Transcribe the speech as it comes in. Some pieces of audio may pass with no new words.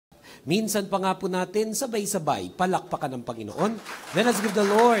Minsan pa nga po natin sabay-sabay palakpakan ng Panginoon. Let us give the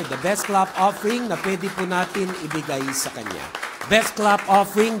Lord the best clap offering na pwede po natin ibigay sa Kanya. Best clap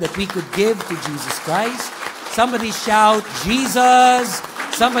offering that we could give to Jesus Christ. Somebody shout, Jesus!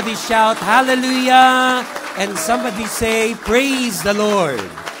 Somebody shout, Hallelujah! And somebody say, Praise the Lord!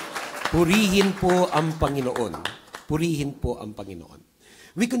 Purihin po ang Panginoon. Purihin po ang Panginoon.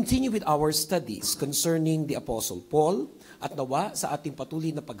 We continue with our studies concerning the Apostle Paul at nawa sa ating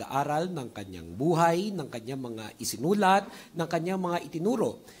patuloy na pag-aaral ng kanyang buhay, ng kanyang mga isinulat, ng kanyang mga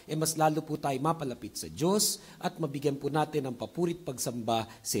itinuro, mas lalo po tayo mapalapit sa Diyos at mabigyan po natin ng papurit pagsamba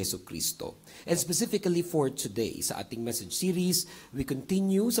sa Jesucristo. And specifically for today, sa ating message series, we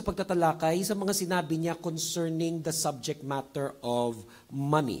continue sa pagtatalakay sa mga sinabi niya concerning the subject matter of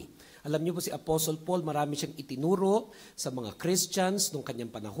money. Alam niyo po si Apostle Paul, marami siyang itinuro sa mga Christians nung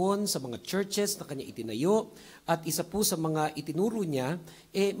kanyang panahon, sa mga churches na kanya itinayo. At isa po sa mga itinuro niya,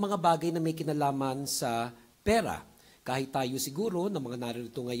 mga bagay na may kinalaman sa pera. Kahit tayo siguro na mga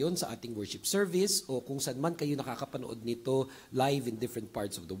narito ngayon sa ating worship service o kung saan man kayo nakakapanood nito live in different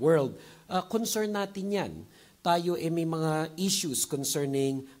parts of the world, concern natin yan. Tayo may mga issues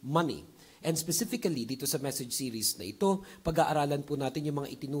concerning money. And specifically, dito sa message series na ito, pag-aaralan po natin yung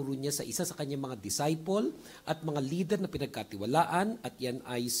mga itinuro niya sa isa sa kanyang mga disciple at mga leader na pinagkatiwalaan at yan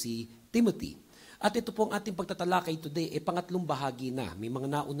ay si Timothy. At ito po ang ating pagtatalakay today, pangatlong bahagi na. May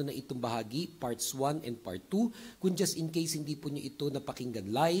mga nauna na itong bahagi, parts 1 and part 2. Kung just in case hindi po nyo ito napakinggan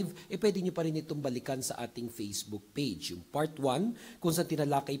live, pwede nyo pa rin itong balikan sa ating Facebook page. Yung part 1, kung saan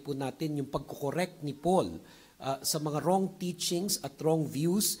tinalakay po natin yung pagkukorek ni Paul sa mga wrong teachings at wrong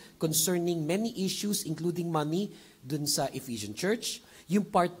views concerning many issues including money dun sa Ephesian Church. Yung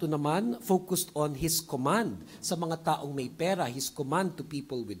part 2 naman focused on his command sa mga taong may pera, his command to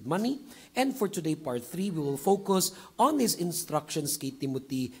people with money. And for today, part 3, we will focus on his instructions kay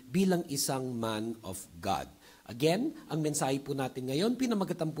Timothy bilang isang man of God. Again, ang mensahe po natin ngayon,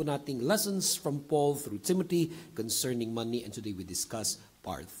 pinamagatan po nating lessons from Paul through Timothy concerning money, and today we discuss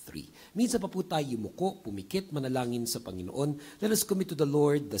part 3. Minsan pa po tayo yumuko, pumikit, manalangin sa Panginoon. Let us commit to the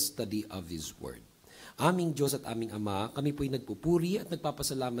Lord the study of His Word. Aming Diyos at aming Ama, kami po'y nagpupuri at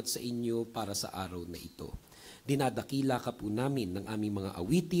nagpapasalamat sa inyo para sa araw na ito. Dinadakila ka po namin ng aming mga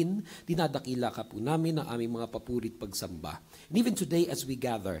awitin, dinadakila ka po namin ng aming mga papurit pagsamba. And even today as we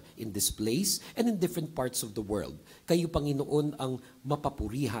gather in this place and in different parts of the world, kayo Panginoon ang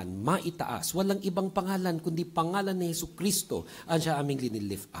mapapurihan, maitaas. Walang ibang pangalan kundi pangalan ni Jesucristo ang siya aming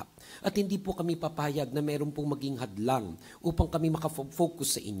linilift up. At hindi po kami papayag na meron pong maging hadlang upang kami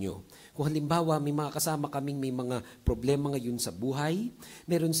makafocus sa inyo. Kung halimbawa may mga kasama kaming may mga problema ngayon sa buhay,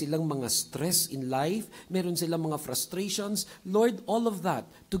 meron silang mga stress in life, meron silang mga frustrations, Lord, all of that,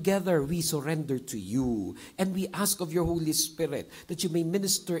 together we surrender to you. And we ask of your Holy Spirit that you may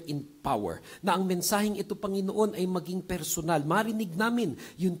minister in power. Na ang mensaheng ito, Panginoon, ay maging personal. Marinig namin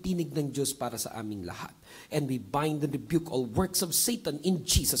yung tinig ng Diyos para sa aming lahat. And we bind and rebuke all works of Satan in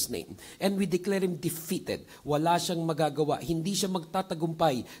Jesus' name. And we declare him defeated. Wala siyang magagawa. Hindi siya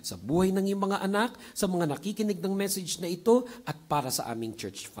magtatagumpay sa buhay ng iyong mga anak, sa mga nakikinig ng message na ito, at para sa aming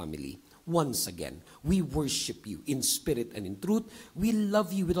church family. Once again, we worship you in spirit and in truth. We love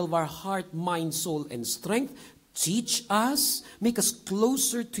you with all of our heart, mind, soul, and strength. Teach us, make us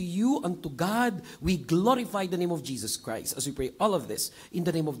closer to you unto God. We glorify the name of Jesus Christ as we pray all of this in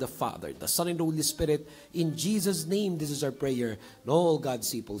the name of the Father, the Son, and the Holy Spirit. In Jesus' name, this is our prayer. And all God's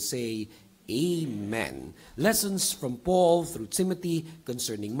people say, Amen. Lessons from Paul through Timothy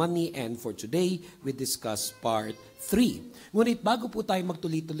concerning money, and for today, we discuss part 3. Ngunit bago po tayo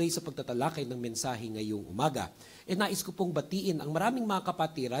magtuloy-tuloy sa pagtatalakay ng mensahe ngayong umaga, nais ko pong batiin ang maraming mga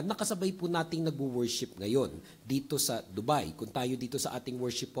kapatiran na kasabay po nating nagwo-worship ngayon dito sa Dubai. Kung tayo dito sa ating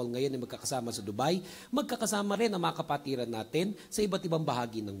worship hall ngayon ay magkakasama sa Dubai, magkakasama rin ang mga kapatiran natin sa iba't ibang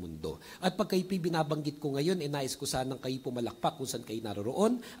bahagi ng mundo. At pag kayo binabanggit ko ngayon, nais ko sanang kayo pumalakpak kung saan kayo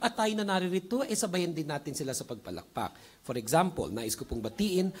naroroon, at tayo na naririto, sabayan din natin sila sa pagpalakpak. For example, nais ko pong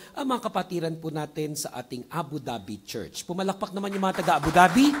batiin ang mga kapatiran po natin sa ating Abu Dhabi Church. Pumalakpak naman yung mga taga Abu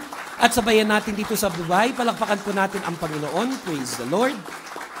Dhabi at sabayan natin dito sa Dubai. Palakpakan po natin ang Panginoon. Praise the Lord.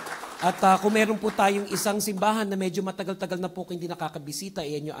 At kung meron po tayong isang simbahan na medyo matagal-tagal na po hindi nakakabisita,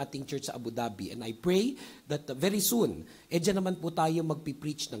 iyan yung ating church sa Abu Dhabi. And I pray that very soon, dyan naman po tayo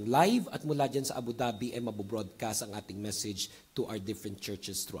magpipreach ng live at mula dyan sa Abu Dhabi ay mabobroadcast ang ating message to our different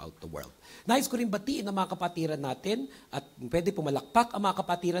churches throughout the world. Nais ko rin batiin ang mga kapatiran natin at pwede pumalakpak ang mga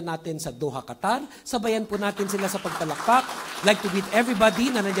kapatiran natin sa Doha, Qatar. Sabayan po natin sila sa pagpalakpak. Like to greet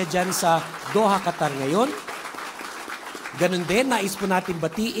everybody na nandiyan dyan sa Doha, Qatar ngayon. Ganun din, nais po natin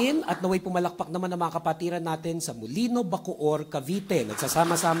batiin at naway pumalakpak naman ang mga kapatiran natin sa Molino, Bacoor, Cavite.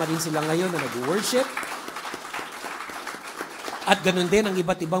 Nagsasama-sama rin sila ngayon na nag-worship. At ganun din ang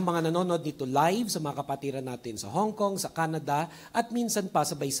iba't ibang mga nanonood dito live sa mga kapatiran natin sa Hong Kong, sa Canada, at minsan pa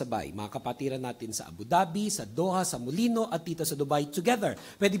sabay-sabay. Mga kapatiran natin sa Abu Dhabi, sa Doha, sa Molino, at dito sa Dubai together.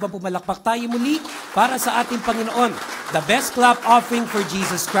 Pwede ba pumalakpak tayo muli para sa ating Panginoon? The best clap offering for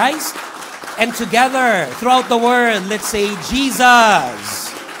Jesus Christ. And together, throughout the world, let's say Jesus.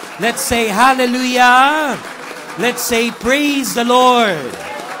 Let's say hallelujah. Let's say praise the Lord.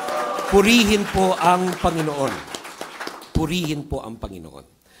 Purihin po ang Panginoon. Purihin po ang Panginoon.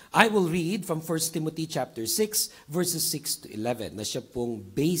 I will read from 1 Timothy chapter 6, verses 6 to 11, na siya pong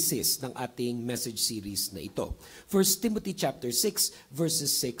basis ng ating message series na ito. 1 Timothy chapter 6, verses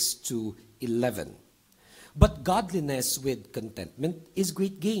 6 to 11. But godliness with contentment is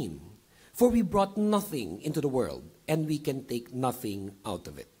great gain. For we brought nothing into the world, and we can take nothing out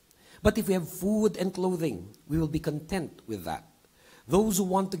of it. But if we have food and clothing, we will be content with that. Those who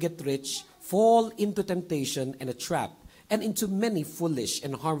want to get rich fall into temptation and a trap, and into many foolish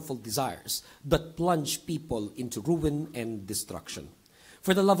and harmful desires that plunge people into ruin and destruction.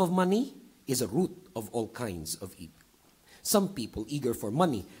 For the love of money is a root of all kinds of evil. Some people eager for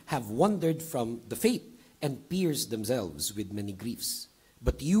money have wandered from the faith and pierced themselves with many griefs.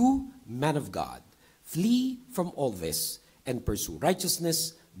 But you, man of God, flee from all this and pursue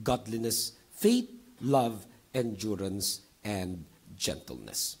righteousness, godliness, faith, love, endurance, and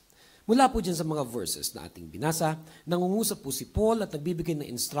gentleness. Mula po dyan sa mga verses na ating binasa, nangungusap po si Paul at nagbibigay ng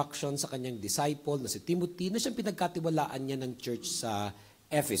instruction sa kanyang disciple na si Timothy na siyang pinagkatiwalaan niya ng church sa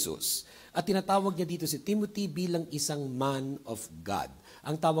Ephesus. At tinatawag niya dito si Timothy bilang isang man of God.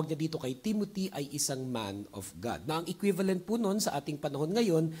 Ang tawag niya dito kay Timothy ay isang man of God. Na ang equivalent po nun sa ating panahon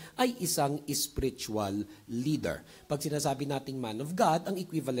ngayon ay isang spiritual leader. Pag sinasabi nating man of God, ang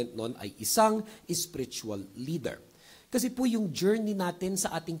equivalent nun ay isang spiritual leader. Kasi po yung journey natin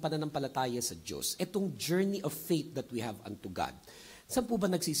sa ating pananampalataya sa Diyos, itong journey of faith that we have unto God. Saan po ba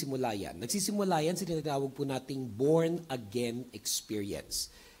nagsisimula yan? Nagsisimula yan sa tinatawag po nating born-again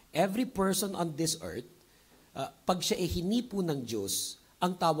experience. Every person on this earth, pag siya hinipo ng Diyos,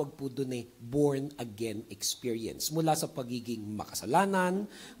 ang tawag po doon ay born-again experience. Mula sa pagiging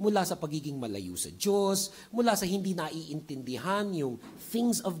makasalanan, mula sa pagiging malayo sa Diyos, mula sa hindi naiintindihan yung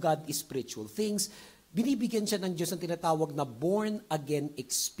things of God, spiritual things, binibigyan siya ng Diyos ang tinatawag na born-again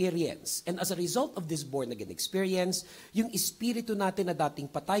experience. And as a result of this born-again experience, yung espiritu natin na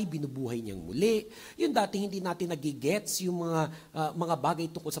dating patay, binubuhay niyang muli. Yung dating hindi natin nagigets, yung mga bagay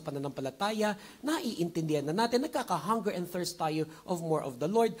tungkol sa pananampalataya, naiintindihan na natin, nagkaka-hunger and thirst tayo of more of the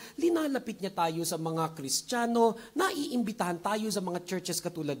Lord. Linalapit niya tayo sa mga Kristiyano, naiimbitahan tayo sa mga churches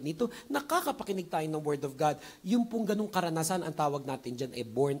katulad nito, nakakapakinig tayo ng Word of God. Yung pong ganung karanasan, ang tawag natin dyan ay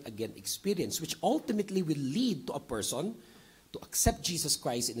born-again experience, which ultimately will lead to a person to accept Jesus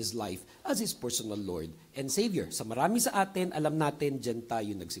Christ in his life as his personal Lord and Savior. Sa marami sa atin, alam natin, dyan tayo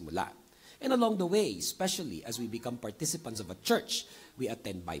nagsimula. And along the way, especially as we become participants of a church, we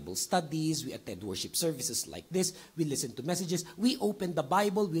attend Bible studies, we attend worship services like this, we listen to messages, we open the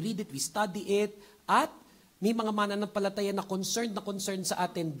Bible, we read it, we study it, at may mga mananampalataya na concerned sa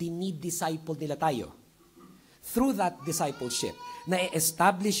atin, dinidisciple nila tayo. Through that discipleship,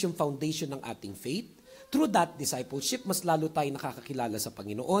 na-establish yung foundation ng ating faith. Through that discipleship, mas lalo tayo nakakakilala sa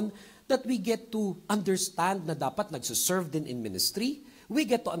Panginoon, that we get to understand na dapat nagsuserve din in ministry. We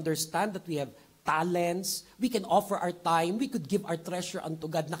get to understand that we have talents, we can offer our time, we could give our treasure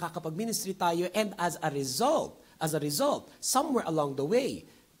unto God, nakakapag-ministry tayo, and as a result, somewhere along the way,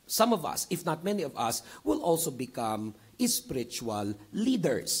 some of us, if not many of us, will also become spiritual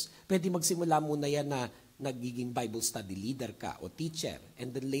leaders. Pwede magsimula muna yan na nagiging Bible study leader ka o teacher.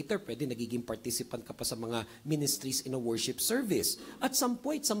 And then later, pwede nagiging participant ka pa sa mga ministries in a worship service. At some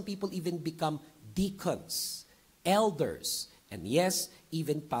point, some people even become deacons, elders, and yes,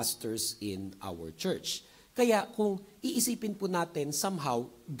 even pastors in our church. Kaya kung iisipin po natin, somehow,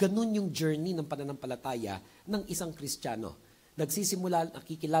 ganun yung journey ng pananampalataya ng isang Kristiyano. Nagsisimula,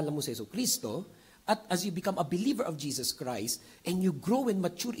 nakikilala mo sa Jesucristo, at as you become a believer of Jesus Christ, and you grow and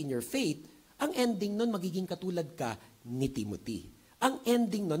mature in your faith, ang ending nun, magiging katulad ka ni Timothy. Ang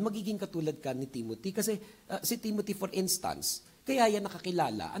ending nun, magiging katulad ka ni Timothy. Kasi si Timothy, for instance, kaya yan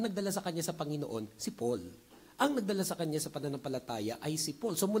nakakilala, ang nagdala sa kanya sa Panginoon, si Paul. Ang nagdala sa kanya sa pananampalataya ay si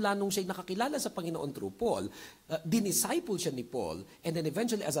Paul. So mula nung siya'y nakakilala sa Panginoon through Paul, dinisciple siya ni Paul, and then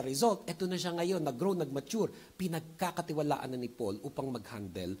eventually as a result, eto na siya ngayon, nag-grow, nag-mature, pinagkakatiwalaan na ni Paul upang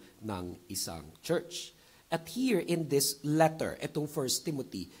mag-handle ng isang church. At here in this letter, etong 1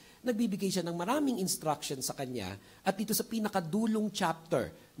 Timothy, nagbibigay siya ng maraming instruction sa kanya. At dito sa pinakadulong chapter,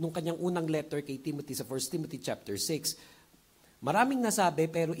 nung kanyang unang letter kay Timothy sa 1 Timothy chapter 6, maraming nasabi,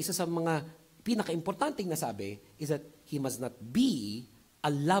 pero isa sa mga pinaka-importanting nasabi is that he must not be a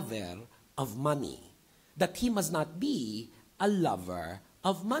lover of money. That he must not be a lover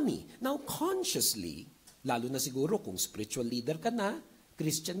of money. Now, consciously, lalo na siguro kung spiritual leader ka na,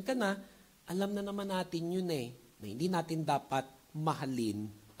 Christian ka na, alam na naman natin yun na hindi natin dapat mahalin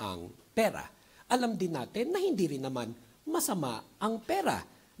ang pera. Alam din natin na hindi rin naman masama ang pera.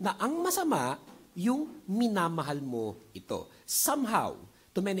 Na ang masama, yung minamahal mo ito. Somehow,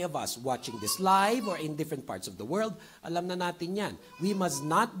 to many of us watching this live or in different parts of the world, alam na natin yan. We must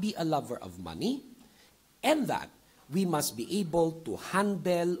not be a lover of money, and that we must be able to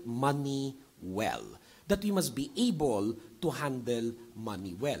handle money well. That we must be able to handle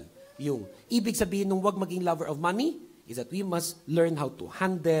money well. Yung ibig sabihin ng wag maging lover of money is that we must learn how to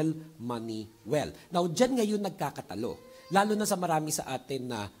handle money well. Now, dyan ngayon nagkakatalo. Lalo na sa marami sa atin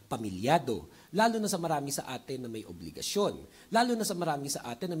na pamilyado. Lalo na sa marami sa atin na may obligasyon. Lalo na sa marami sa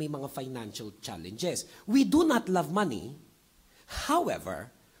atin na may mga financial challenges. We do not love money. However,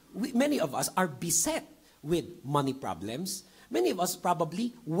 many of us are beset with money problems. Many of us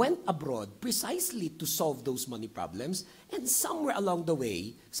probably went abroad precisely to solve those money problems. And somewhere along the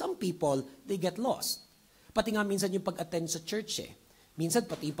way, some people, they get lost. Pati nga minsan yung pag-attend sa church Minsan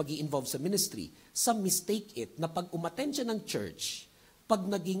pati yung pag-i-involve sa ministry. Some mistake it na pag umattend siya ng church, pag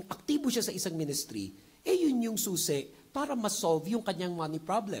naging aktibo siya sa isang ministry, yun yung susi para ma-solve yung kanyang money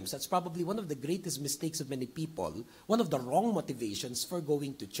problems. That's probably one of the greatest mistakes of many people, one of the wrong motivations for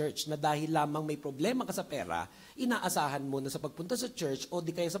going to church, na dahil lamang may problema ka sa pera, inaasahan mo na sa pagpunta sa church o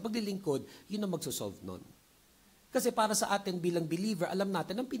di kaya sa paglilingkod, yun ang magsosolve nun. Kasi para sa atin bilang believer, alam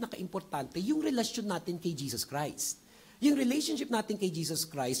natin ang pinaka-importante, yung relasyon natin kay Jesus Christ. Yung relationship natin kay Jesus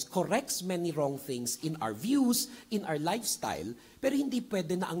Christ corrects many wrong things in our views, in our lifestyle, pero hindi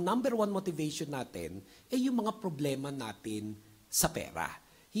pwede na ang number one motivation natin yung mga problema natin sa pera.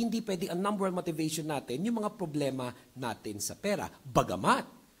 Hindi pwede ang number one motivation natin yung mga problema natin sa pera. Bagamat,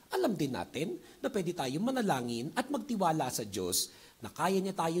 alam din natin na pwede tayong manalangin at magtiwala sa Diyos na kaya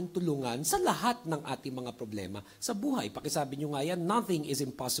niya tayong tulungan sa lahat ng ating mga problema sa buhay. Pakisabi niyo nga yan, nothing is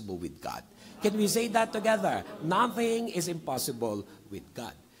impossible with God. Can we say that together? Nothing is impossible with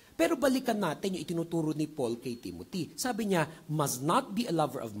God. Pero balikan natin yung itinuturo ni Paul kay Timothy. Sabi niya, must not be a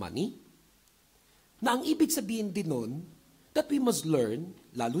lover of money. Na ang ibig sabihin din nun, that we must learn,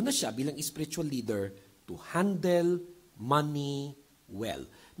 lalo na siya bilang spiritual leader, to handle money well.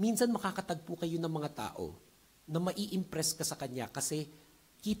 Minsan makakatagpo kayo ng mga tao na mai-impress ka sa kanya kasi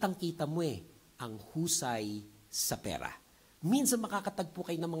kitang-kita mo ang husay sa pera. Minsan makakatagpo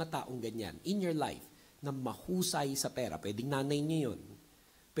kayo ng mga taong ganyan in your life na mahusay sa pera. Pwedeng nanay niyo yun,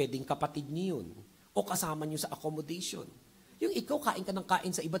 pwedeng kapatid niyo yun, o kasama niyo sa accommodation. Yung ikaw kain ka ng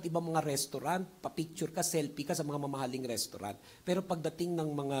kain sa iba't ibang mga restaurant, pa-picture ka, selfie ka sa mga mamahaling restaurant, pero pagdating ng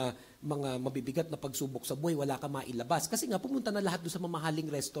mga mabibigat na pagsubok sa buhay, wala ka mailabas. Kasi nga, pumunta na lahat doon sa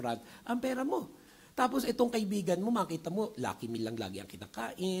mamahaling restaurant, ang pera mo. Tapos itong kaibigan mo, makita mo, Lucky Meal lang lagi ang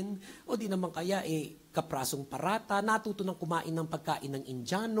kinakain, o di naman kaya kaprasong parata, natuto ng kumain ng pagkain ng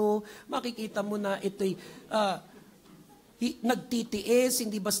Indiano, makikita mo na ito'y nagtitiis,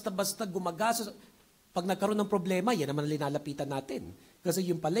 hindi basta-basta gumagasos. Pag nagkaroon ng problema, yan naman linalapitan natin. Kasi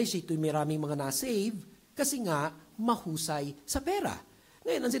yung pala, ito'y maraming mga na-save, kasi nga, mahusay sa pera.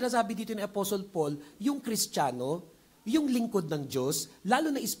 Ngayon, ang sinasabi dito ni Apostle Paul, yung Kristiyano, yung lingkod ng Diyos, lalo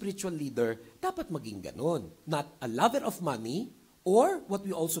na spiritual leader, dapat maging ganon. Not a lover of money, or what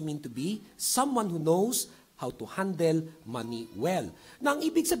we also mean to be, someone who knows how to handle money well. Na ang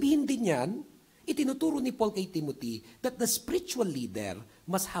ibig sabihin din yan, itinuturo ni Paul kay Timothy that the spiritual leader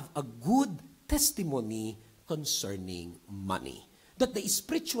must have a good testimony concerning money. That the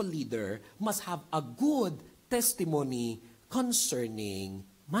spiritual leader must have a good testimony concerning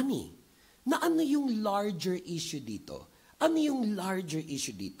money. Na ano yung larger issue dito? Ano yung larger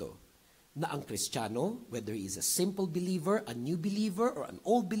issue dito? Na ang Kristiyano, whether he is a simple believer, a new believer, or an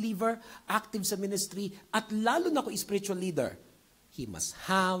old believer, active sa ministry, at lalo na ko spiritual leader, he must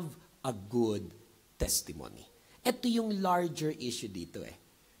have a good testimony. Ito yung larger issue dito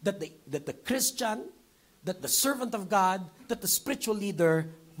That the Christian, that the servant of God, that the spiritual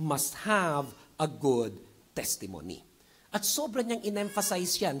leader must have a good testimony. At sobrang niyang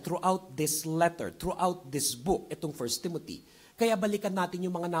in-emphasize yan throughout this letter, throughout this book, itong 1 Timothy. Kaya balikan natin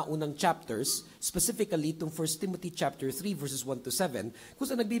yung mga naunang chapters, specifically itong 1 Timothy chapter 3 verses 1 to 7, kung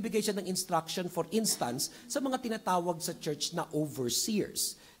saan nagbibigay siya ng instruction, for instance, sa mga tinatawag sa church na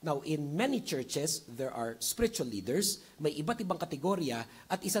overseers. Now, in many churches, there are spiritual leaders, may iba't ibang kategorya,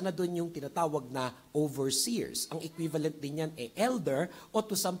 at isa na doon yung tinatawag na overseers. Ang equivalent din yan elder, o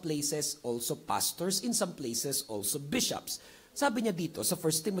to some places also pastors, in some places also bishops. Sabi niya dito sa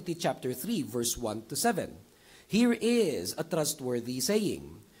 1 Timothy chapter 3, verse 1 to 7, "Here is a trustworthy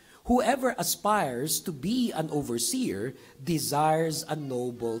saying, whoever aspires to be an overseer desires a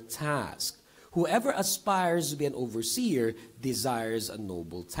noble task. Whoever aspires to be an overseer desires a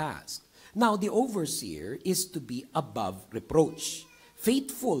noble task." Now, the overseer is to be above reproach,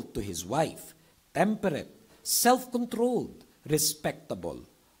 faithful to his wife, temperate, self-controlled, respectable,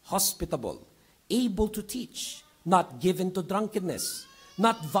 hospitable, able to teach, not given to drunkenness,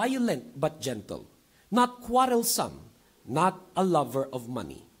 not violent but gentle, not quarrelsome, not a lover of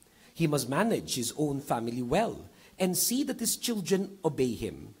money. He must manage his own family well and see that his children obey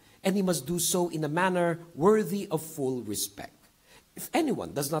him, and he must do so in a manner worthy of full respect. If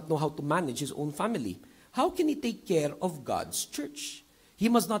anyone does not know how to manage his own family, how can he take care of God's church? He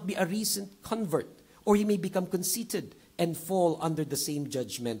must not be a recent convert, or he may become conceited and fall under the same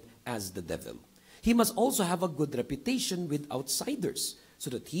judgment as the devil. He must also have a good reputation with outsiders,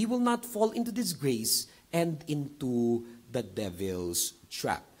 so that he will not fall into disgrace and into the devil's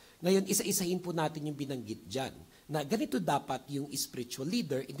trap. Ngayon, isa-isahin po natin yung binanggit dyan, na ganito dapat yung spiritual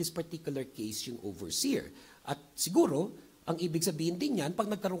leader, in this particular case, yung overseer. At siguro, ang ibig sabihin din yan, pag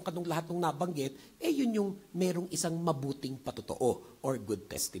nagkaroon ka ng lahat ng nabanggit, yun yung merong isang mabuting patotoo or good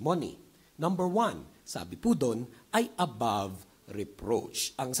testimony. Number 1, sabi po doon, ay above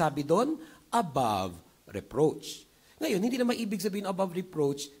reproach. Ang sabi doon, above reproach. Ngayon, hindi naman ibig sabihin above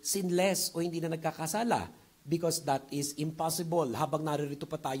reproach, sinless o hindi na nagkakasala, because that is impossible habang naririto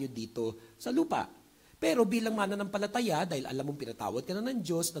pa tayo dito sa lupa. Pero bilang mananampalataya, dahil alam mong pinatawad ka na ng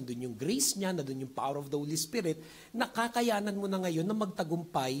Diyos, nandun yung grace niya, nandun yung power of the Holy Spirit, nakakayanan mo na ngayon na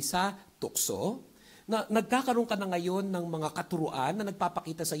magtagumpay sa tukso, na nagkakaroon ka na ngayon ng mga katuruan na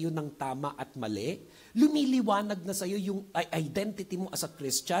nagpapakita sa iyo ng tama at mali, lumiliwanag na sa iyo yung identity mo as a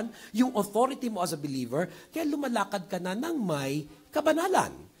Christian, yung authority mo as a believer, kaya lumalakad ka na ng may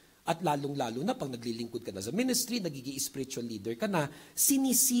kabanalan. At lalong-lalo na pag naglilingkod ka na sa ministry, nagiging spiritual leader ka na,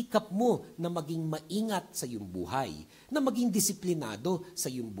 sinisikap mo na maging maingat sa iyong buhay, na maging disiplinado sa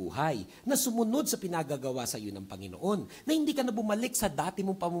iyong buhay, na sumunod sa pinagagawa sa iyo ng Panginoon, na hindi ka na bumalik sa dati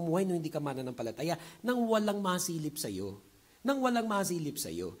mong pamumuhay nung hindi ka mananampalataya, nang walang masilip sa iyo. Nang walang masilip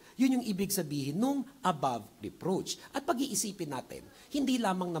sa iyo. Yun yung ibig sabihin nung above reproach. At pag-iisipin natin, hindi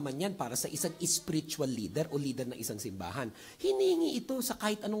lamang naman yan para sa isang spiritual leader o leader ng isang simbahan. Hinihingi ito sa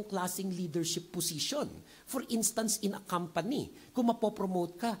kahit anong klaseng leadership position. For instance, in a company, kung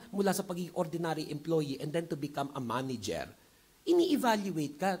mapopromote ka mula sa pagiging ordinary employee and then to become a manager,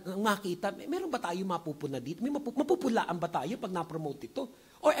 ini-evaluate ka, makita, meron ba tayo mapupuna dito? May mapupulaan ba tayo pag na-promote ito?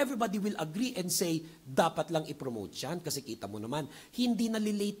 Or everybody will agree and say, dapat lang i-promote yan kasi kita mo naman, hindi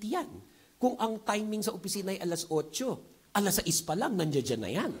nalilate yan. Kung ang timing sa opisina ay alas 8, alas 6 pa lang, nandiyan na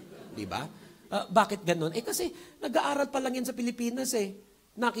yan. Diba? Bakit ganun? Kasi nag-aaral pa lang yan sa Pilipinas eh.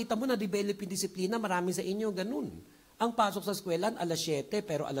 Nakita mo na develop yung disiplina, marami sa inyo ganun. Ang pasok sa eskwelahan, alas 7,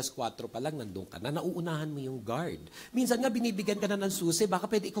 pero alas 4 pa lang nandun ka na. Nauunahan mo yung guard. Minsan nga, binibigyan ka na ng susi, baka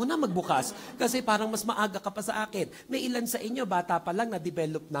pwede ikaw na magbukas kasi parang mas maaga ka pa sa akin. May ilan sa inyo, bata pa lang,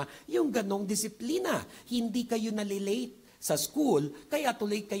 na-develop na yung ganong disiplina. Hindi kayo nalilate sa school, kaya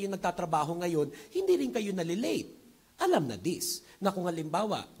tuloy kayo nagtatrabaho ngayon, hindi rin kayo nalilate. Alam na this, na kung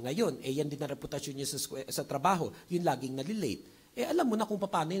halimbawa, ngayon, yan din na reputasyon niya sa trabaho, yun laging nalilate. Alam mo na kung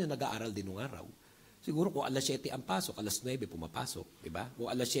paano yun na nag-aaral din ng araw. Siguro kung alas 7 ang pasok, alas 9 pumapasok. Diba? Kung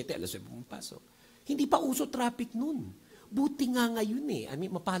alas 7, alas 9 pumapasok. Hindi pa uso traffic nun. Buti nga ngayon eh.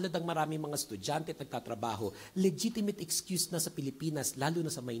 Mapalad ang maraming mga estudyante at nagtatrabaho. Legitimate excuse na sa Pilipinas, lalo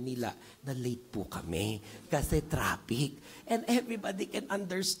na sa Maynila, na late po kami kasi traffic. And everybody can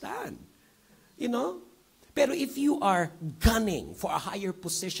understand. You know? Pero if you are gunning for a higher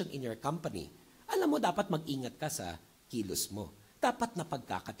position in your company, alam mo, dapat mag-ingat ka sa kilos mo. Dapat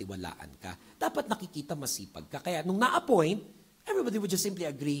napagkakatiwalaan ka. Dapat nakikita masipag ka. Kaya nung na-appoint, everybody would just simply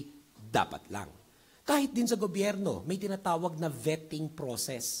agree, dapat lang. Kahit din sa gobyerno, may tinatawag na vetting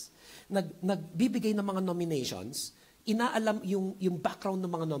process. Nagbibigay ng mga nominations, inaalam yung background ng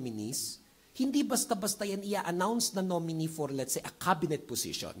mga nominees, hindi basta-basta yan i-announce na nominee for, let's say, a cabinet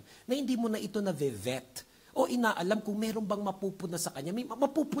position, na hindi mo na ito na-vet. O inaalam kung meron bang mapupuna sa kanya. May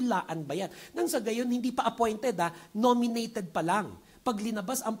mapupulaan ba yan? Nang sa gayon, hindi pa appointed, nominated pa lang. Pag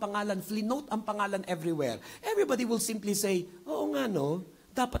linabas ang pangalan, flinote ang pangalan everywhere, everybody will simply say, oo nga no,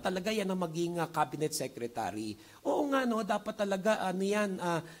 dapat talaga yan ang maging cabinet secretary. Oo nga no, dapat talaga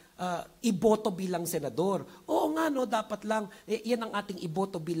iboto bilang senador. Oo nga, no, dapat lang, yan ang ating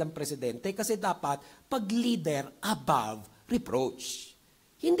iboto bilang presidente kasi dapat pag leader above reproach.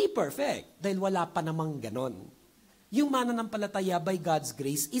 Hindi perfect dahil wala pa namang ganon. Yung mananampalataya by God's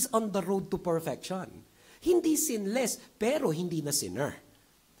grace is on the road to perfection. Hindi sinless, pero hindi na sinner.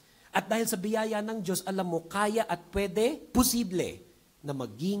 At dahil sa biyaya ng Diyos, alam mo, kaya at pwede, posible, na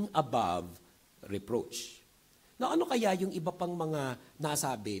maging above reproach. Now, ano kaya yung iba pang mga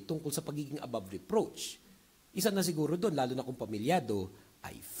nasabi tungkol sa pagiging above reproach? Isa na siguro doon, lalo na kung pamilyado,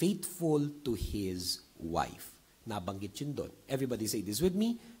 ay faithful to his wife. Nabanggit yun doon. Everybody say this with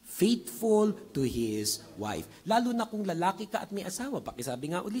me. Faithful to his wife. Lalo na kung lalaki ka at may asawa.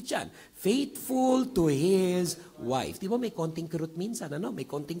 Pakisabi nga ulit yan. Faithful to his wife. Di ba may konting kirot minsan? Ano? May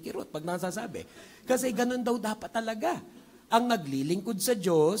konting kirot pag nasasabi. Kasi ganun daw dapat talaga. Ang naglilingkod sa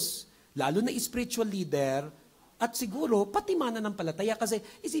Diyos, lalo na spiritual leader, at siguro pati mananampalataya. Kasi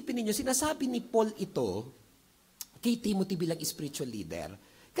isipin niyo, sinasabi ni Paul ito kay Timothy bilang spiritual leader.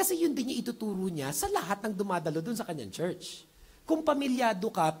 Kasi yun din yung ituturo niya sa lahat ng dumadalo dun sa kanyang church. Kung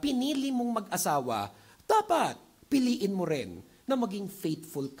pamilyado ka, pinili mong mag-asawa, dapat piliin mo rin na maging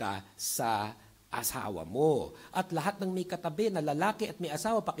faithful ka sa asawa mo. At lahat ng may katabi na lalaki at may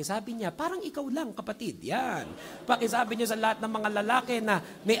asawa, pakisabi niya, parang ikaw lang, kapatid. Yan. Pakisabi niya sa lahat ng mga lalaki na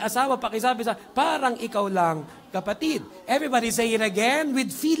may asawa, pakisabi sa, parang ikaw lang, kapatid. Everybody say it again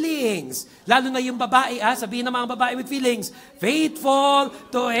with feelings. Lalo na yung babae, sabihin ng mga babae with feelings, faithful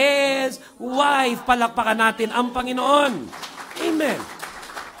to his wife. Palakpakan natin ang Panginoon. Amen.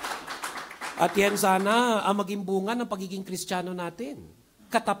 At yan sana ang maging bunga ng pagiging Kristiyano natin.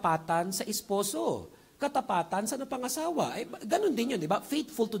 Katapatan sa esposo. Katapatan sa napangasawa. Ganun din yun, di ba?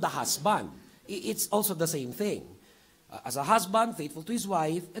 Faithful to the husband. It's also the same thing. As a husband, faithful to his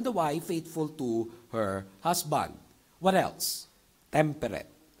wife, and the wife, faithful to her husband. What else? Temperate.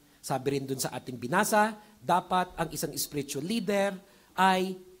 Sabi rin dun sa ating binasa, dapat ang isang spiritual leader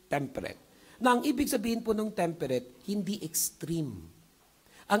ay temperate. Na ang ibig sabihin po ng temperate, hindi extreme.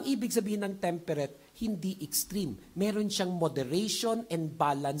 Ang ibig sabihin ng temperate, hindi extreme. Meron siyang moderation and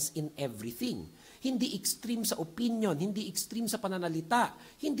balance in everything. Hindi extreme sa opinion, hindi extreme sa pananalita,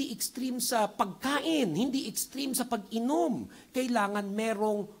 hindi extreme sa pagkain, hindi extreme sa pag-inom. Kailangan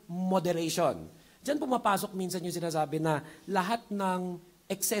merong moderation. Diyan pumapasok minsan yung sinasabi na lahat ng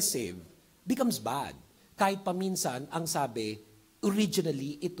excessive becomes bad. Kahit paminsan ang sabi,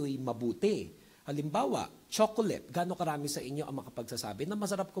 originally ito'y mabuti. Halimbawa, chocolate. Gano'ng karami sa inyo ang makapagsasabi na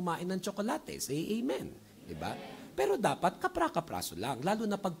masarap kumain ng tsokolate? Say amen. Diba? Pero dapat kapra-kapraso lang, lalo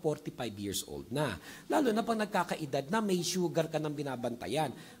na pag 45 years old na. Lalo na pag nagkakaedad na may sugar ka ng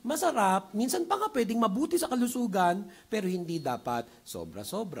binabantayan. Masarap, minsan pa nga pwedeng mabuti sa kalusugan, pero hindi dapat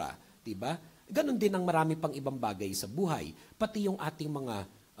sobra-sobra. Diba? Ganon din ang marami pang ibang bagay sa buhay. Pati yung ating mga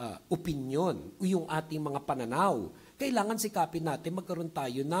opinion, o yung ating mga pananaw. Kailangan sikapin natin magkaroon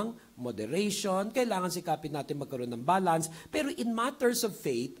tayo ng moderation, kailangan sikapin natin magkaroon ng balance. Pero in matters of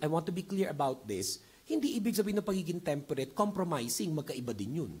faith, I want to be clear about this, hindi ibig sabihin ng pagiging temperate, compromising, magkaiba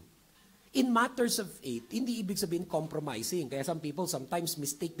din yun. In matters of faith, hindi ibig sabihin compromising. Kaya some people sometimes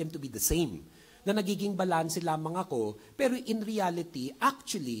mistake them to be the same. Na nagiging balanse lamang ako, pero in reality,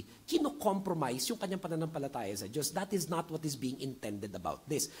 actually, kino-compromise yung kanyang pananampalataya sa Diyos. That is not what is being intended about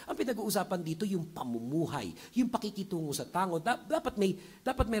this. Ang pinag-uusapan dito, yung pamumuhay, yung pakikitungo sa tango. Dapat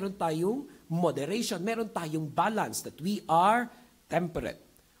meron tayong moderation, meron tayong balance, that we are temperate.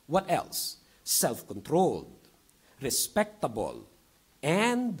 What else? Self-controlled, respectable,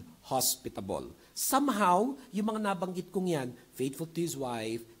 and hospitable. Somehow, yung mga nabanggit kong yan, faithful to his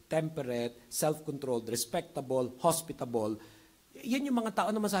wife, temperate, self-controlled, respectable, hospitable, yan yung mga tao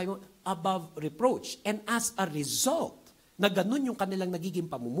na masabi mo, above reproach. And as a result, na ganun yung kanilang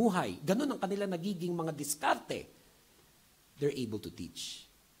nagiging pamumuhay, ganun ang kanilang nagiging mga diskarte, they're able to teach.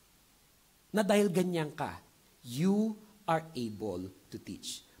 Na dahil ganyan ka, you are able to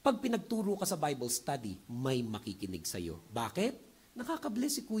teach. Pag pinagturo ka sa Bible study, may makikinig sa'yo. Bakit?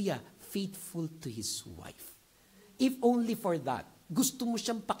 Nakakabless si kuya, faithful to his wife. If only for that, gusto mo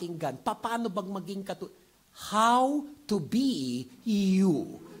siyang pakinggan, paano bang maging how to be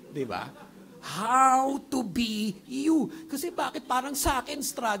you. Diba? How to be you. Kasi bakit parang sa akin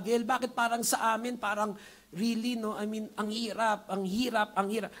struggle? Bakit parang sa amin parang really, no? I mean, ang hirap.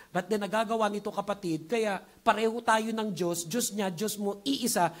 But then nagagawa nito kapatid, kaya pareho tayo ng Diyos, Diyos niya, Diyos mo,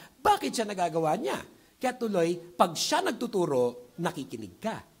 iisa, bakit siya nagagawa niya? Kaya tuloy, pag siya nagtuturo, nakikinig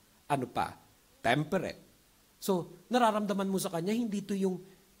ka. Ano pa? Temperate. So, nararamdaman mo sa kanya, hindi to yung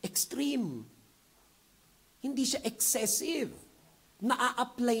extreme. Hindi siya excessive.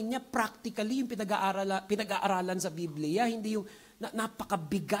 Na-apply niya practically yung pinag-aaralan sa Biblia. Hindi yung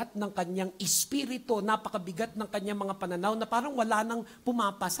napakabigat ng kanyang espiritu, napakabigat ng kanyang mga pananaw na parang wala nang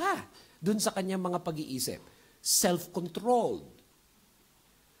pumapasa dun sa kanyang mga pag-iisip. Self-controlled,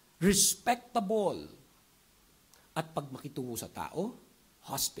 respectable, at pag makitungo sa tao,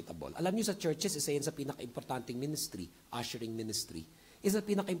 hospitable. Alam niyo sa churches, isa yan sa pinaka-importanting ministry, ushering ministry. Isa sa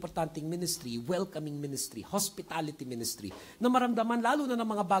pinaka-importanting ministry, welcoming ministry, hospitality ministry, na maramdaman lalo na ng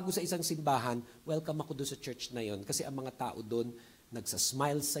mga bago sa isang simbahan, welcome ako doon sa church na yon kasi ang mga tao doon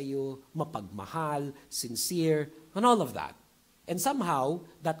nagsasmile sa iyo, mapagmahal, sincere, and all of that. And somehow,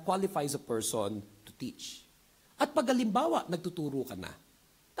 that qualifies a person to teach. At pag halimbawa, nagtuturo ka na,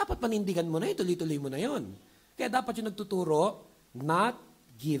 dapat panindigan mo na, tuloy-tuloy mo na yon. Kaya dapat yung nagtuturo, not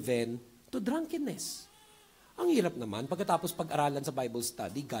given to drunkenness. Ang hirap naman, pagkatapos pag-aralan sa Bible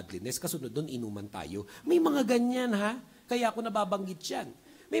study, godliness, kasunod doon, inuman tayo. May mga ganyan ha, kaya ako nababanggit yan.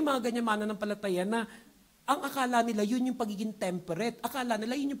 May mga ganyan mananampalataya na ang akala nila, yun yung pagiging temperate. Akala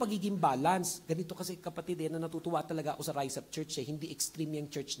nila, yun yung pagiging balance. Ganito kasi kapatid, na natutuwa talaga ako sa Rise Up Church. Hindi extreme yung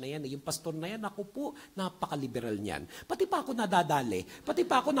church na yan. Yung pastor na yan, ako po, napaka-liberal niyan. Pati pa ako nadadali. Pati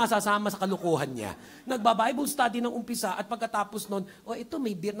pa ako nasasama sa kalukuhan niya. Nagba-Bible study ng umpisa at pagkatapos nun, ito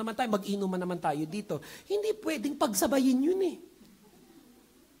may beer naman tayo, mag-inuman naman tayo dito. Hindi pwedeng pagsabayin yun eh.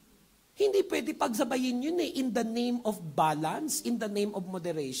 Hindi pwede pagsabayin yun eh, in the name of balance, in the name of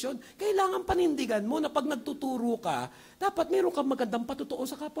moderation. Kailangan panindigan mo na pag nagtuturo ka, dapat meron kang magandang patutuo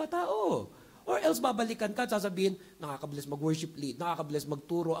sa kapwa-tao. Or else babalikan ka at sasabihin, nakakabilis mag-worship lead, nakakabilis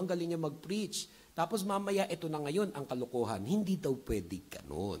magturo, ang galing niya mag-preach. Tapos mamaya, ito na ngayon ang kalokohan. Hindi daw pwede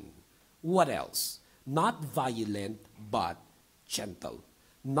ganun. What else? Not violent, but gentle.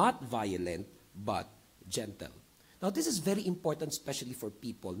 Not violent, but gentle. Now, this is very important especially for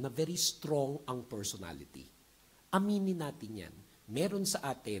people na very strong ang personality. Aminin natin yan. Meron sa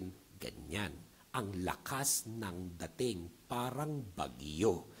atin ganyan. Ang lakas ng dating, parang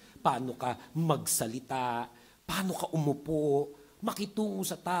bagyo. Paano ka magsalita, paano ka umupo, makitungo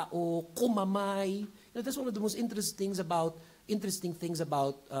sa tao, kumamay. That's one of the most interesting things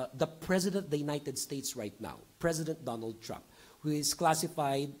about the President of the United States right now, President Donald Trump, who is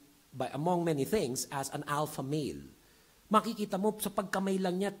classified by among many things as an alpha male. Makikita mo sa pagkamay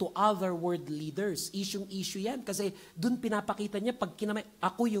lang niya to other world leaders. Issue yan kasi dun pinapakita niya pag kinamay,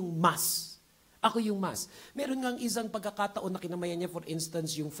 ako yung mas. Ako yung mas. Meron ngang isang pagkakataon na kinamayan niya, for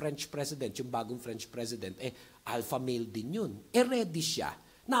instance, yung French president, yung bagong French president, alpha male din yun. Ready siya.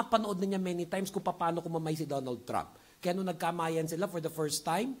 Napanood na niya many times kung paano kumamay si Donald Trump. Kaya nung nagkamayan sila for the first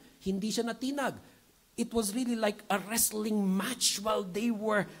time, hindi siya natinag. It was really like a wrestling match while they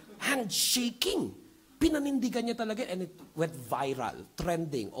were handshaking. Pinanindigan niya talaga and it went viral,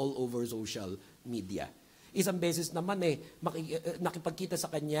 trending all over social media. Isang beses naman nakipagkita sa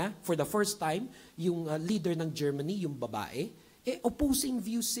kanya for the first time, yung leader ng Germany, yung babae, opposing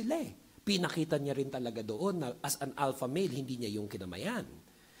views sila eh. Pinakita niya rin talaga doon na as an alpha male, hindi niya yung kinamayan.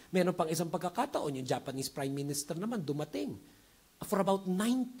 Meron pang isang pagkakataon, yung Japanese Prime Minister naman dumating. For about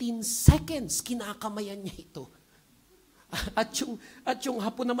 19 seconds, kinakamayan niya ito. At yung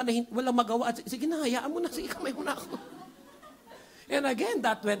hapon naman na walang magawa, sige na, hayaan mo na, sige, kamay mo na ako. And again,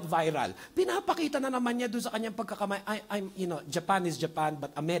 that went viral. Pinapakita na naman niya doon sa kanyang pagkakamay, Japan is Japan,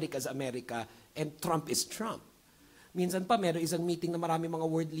 but America is America, and Trump is Trump. Minsan pa, meron isang meeting na marami mga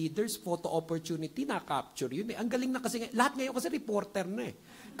world leaders, photo opportunity, na-capture yun. Ang galing na kasi, lahat ngayon kasi reporter na eh.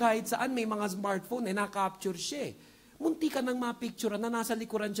 Kahit saan may mga smartphone, na-capture siya eh. Munti ka nang mapicture na nasa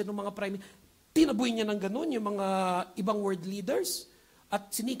likuran siya ng mga prime. Tinaboy niya ng ganun yung mga ibang world leaders.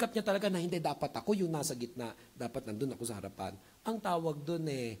 At sinikap niya talaga na hindi dapat ako yung nasa gitna, dapat nandun ako sa harapan. Ang tawag doon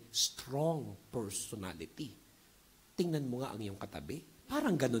strong personality. Tingnan mo nga ang iyong katabi.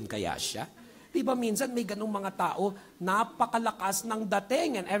 Parang ganun kaya siya. Di ba minsan may ganung mga tao, napakalakas ng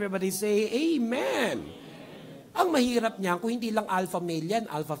dating and everybody say, Amen. Ang mahirap niya, kung hindi lang alpha male yan,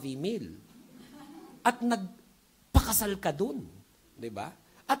 alpha female. At nagpakasal ka dun. Di ba?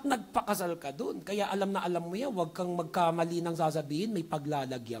 At nagpakasal ka dun. Kaya alam na alam mo yan, huwag kang magkamali ng sasabihin, may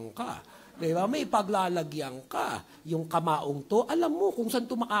paglalagyan ka. Diba? May paglalagyan ka. Yung kamaong to, alam mo kung saan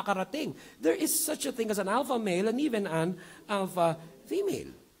to makakarating. There is such a thing as an alpha male and even an alpha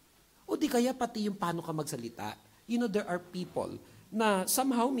female. O di kaya pati yung paano ka magsalita. You know, there are people na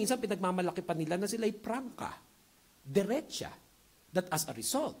somehow minsan pinagmamalaki pa nila na sila'y prangka. Diretsa. That as a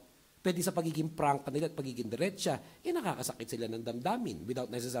result, pwede sa pagiging prangka nila at pagiging diretsa, nakakasakit sila ng damdamin without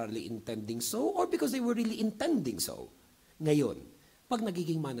necessarily intending so or because they were really intending so. Ngayon, pag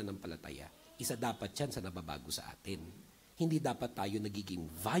nagiging mananampalataya, isa dapat yan sa nababago sa atin. Hindi dapat tayo nagiging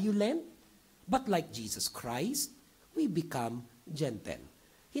violent, but like Jesus Christ, we become gentle.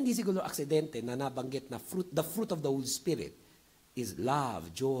 Hindi siguro aksidente na nabanggit na the fruit of the Holy Spirit is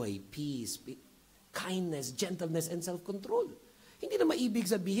love, joy, peace, kindness, gentleness, and self-control. Hindi naman ibig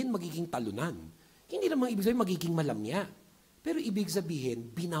sabihin magiging talunan. Hindi naman ibig sabihin magiging malamya. Pero ibig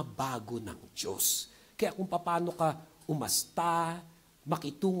sabihin, binabago ng Diyos. Kaya kung paano ka umasta,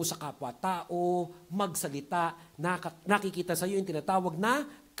 makitungo sa kapwa-tao, magsalita, nakikita sa iyo yung tinatawag na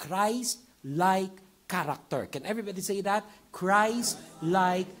Christ-like character. Can everybody say that?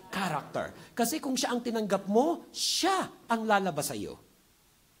 Christ-like character. Kasi kung siya ang tinanggap mo, siya ang lalabas sa iyo.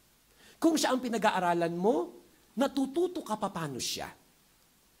 Kung siya ang pinag-aaralan mo, natututo ka paano siya.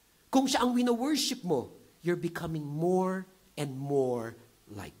 Kung siya ang wino-worship mo, you're becoming more and more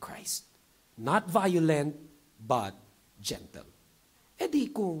like Christ. Not violent, but gentle. E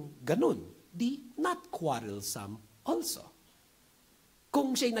di kung ganun, di not quarrelsome also.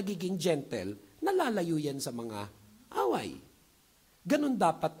 Kung siya'y nagiging gentle, nalalayo yan sa mga away. Ganun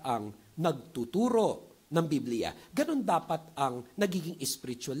dapat ang nagtuturo ng Biblia. Ganun dapat ang nagiging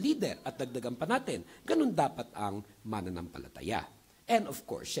spiritual leader at dagdagan pa natin. Ganun dapat ang mananampalataya. And of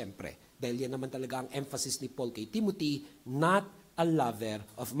course, syempre, dahil yan naman talaga ang emphasis ni Paul kay Timothy, not a lover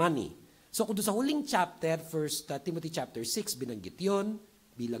of money. So kung doon sa huling chapter, 1 Timothy chapter 6, binanggit yun,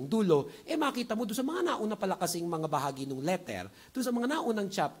 bilang dulo, makita mo doon sa mga nauna pala kasing mga bahagi ng letter, doon sa mga naunang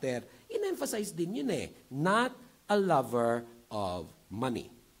chapter, in-emphasize din yun not a lover of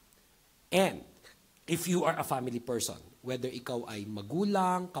money. And if you are a family person, whether ikaw ay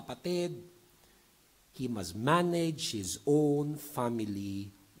magulang, kapatid, he must manage his own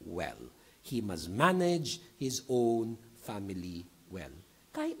family well. He must manage his own family well.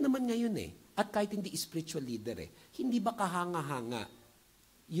 Kahit naman ngayon at kahit hindi spiritual leader hindi ba kahanga-hanga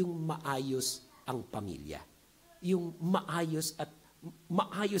yung maayos ang pamilya? Yung maayos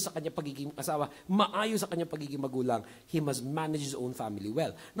sa kanya pagiging asawa, maayos sa kanya pagiging magulang, he must manage his own family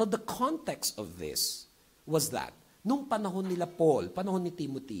well. Now, the context of this was that, nung panahon nila Paul, panahon ni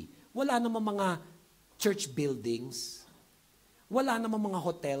Timothy, wala namang mga church buildings, wala namang mga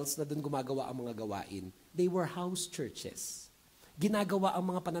hotels na doon gumagawa ang mga gawain. They were house churches. Ginagawa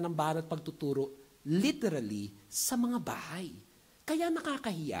ang mga pananambahan at pagtuturo literally sa mga bahay. Kaya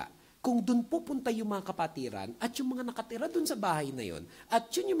nakakahiya kung doon pupunta yung mga kapatiran at yung mga nakatira doon sa bahay na yon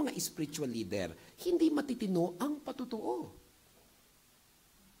at yun yung mga spiritual leader, hindi matitino ang patutuo.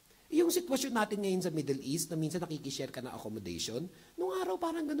 Yung sitwasyon natin ngayon sa Middle East na minsan nakikishare ka na accommodation, nung araw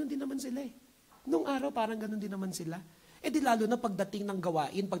parang ganun din naman sila Nung araw parang ganun din naman sila. Di lalo na pagdating ng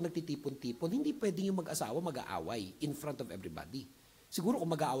gawain, pag nagtitipon-tipon, hindi pwedeng yung mag-asawa mag-aaway in front of everybody. Siguro kung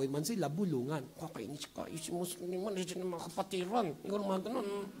mag-aaway man sila, bulungan. Kakainis ka, yung Muslim man, yung mga kapatiran. Yung mga ganun.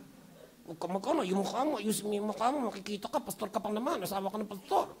 Huwag ka magkano, yung mukha mo, yung mukha mo, makikita ka, pastor ka pang naman, asawa ka ng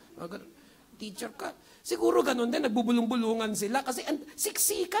pastor. Teacher ka. Siguro ganun din, nagbubulong-bulungan sila kasi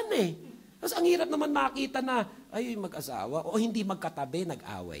siksikan Tapos ang hirap naman makita na, ay mag-asawa, o hindi magkatabi,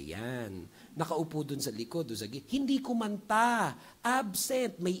 nag-away yan. Nakaupo dun sa likod, dun sa hindi kumanta,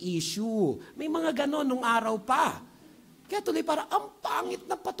 absent, may issue. May mga ganon nung araw pa. Kaya tuloy para, ang pangit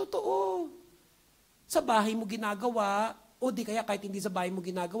na patutuo. Sa bahay mo ginagawa, o di kaya kahit hindi sa bahay mo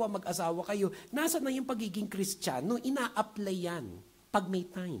ginagawa, mag-asawa kayo, nasa na yung pagiging Kristiyano, ina-apply yan pag may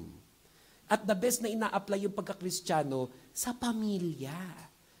time. At the best na ina-apply yung pagka-Kristiyano sa pamilya.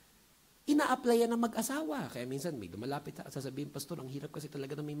 Ina-apply yan ng mag-asawa. Kaya minsan may lumalapit at sasabihin, Pastor, ang hirap kasi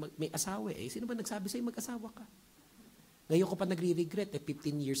talaga na may asawa Sino ba nagsabi sa'yo mag-asawa ka? Ngayon ko pa nagre-regret,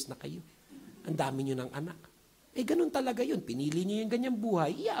 15 years na kayo. Ang dami nyo ng anak. Ganun talaga yun. Pinili nyo yung ganyang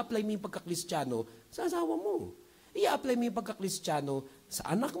buhay, i-apply mo yung pagka-Kristiyano sa asawa mo. I-apply mo yung pagka-Kristiyano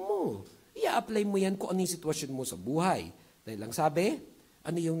sa anak mo. I-apply mo yan kung ano yung sitwasyon mo sa buhay. Dahil lang sabi,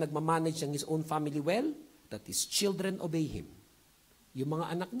 ano yung nagmamanage ng his own family well? That his children obey him. Yung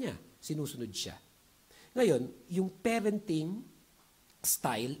mga anak niya, sinusunod siya. Ngayon, yung parenting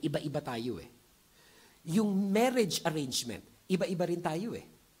style, iba-iba tayo Yung marriage arrangement, iba-iba rin tayo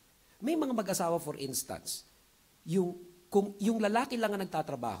May mga mag-asawa, for instance, kung yung lalaki lang ang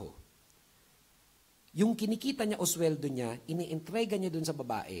nagtatrabaho, yung kinikita niya o sweldo niya, ini-entrega niya dun sa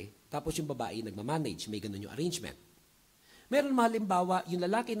babae, tapos yung babae nagmamanage, may ganun yung arrangement. Meron halimbawa, yung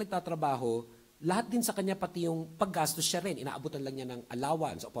lalaki nagtatrabaho, lahat din sa kanya, pati yung paggastos siya rin, inaabutan lang niya ng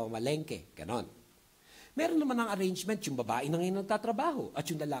allowance o pamamalengke, ganon. Meron naman ang arrangement, yung babae na ngayon nagtatrabaho at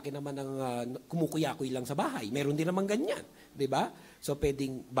yung lalaki naman ang kumukuyakoy lang sa bahay. Meron din naman ganyan, di ba? So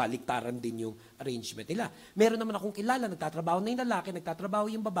pwedeng baliktaran din yung arrangement nila. Meron naman akong kilala, nagtatrabaho na yung lalaki,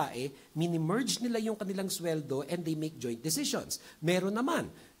 nagtatrabaho yung babae, mini-merge nila yung kanilang sweldo and they make joint decisions. Meron naman,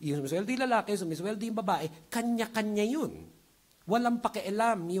 yung sweldo yung lalaki, so may sweldo yung babae, kanya-kanya yun. Walang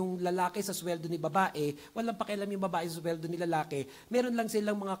pakialam yung lalaki sa sweldo ni babae, walang pakialam yung babae sa sweldo ni lalaki. Meron lang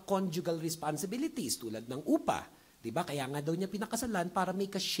silang mga conjugal responsibilities tulad ng upa. Diba? Kaya nga daw niya pinakasalan para may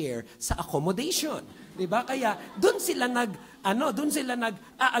ka-share sa accommodation. Diba? Kaya doon sila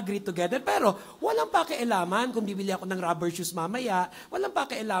nag-agree together. Pero walang pakialaman kung bibili ako ng rubber shoes mamaya. Walang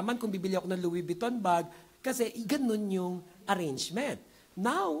pakialaman kung bibili ako ng Louis Vuitton bag. Kasi ganun yung arrangement.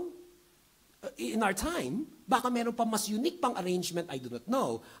 Now, in our time, baka meron pa mas unique pang arrangement, I do not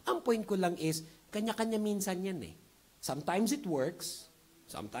know. Ang point ko lang is, kanya-kanya minsan yan eh. Sometimes it works,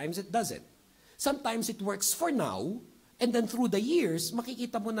 sometimes it doesn't. Sometimes it works for now, and then through the years,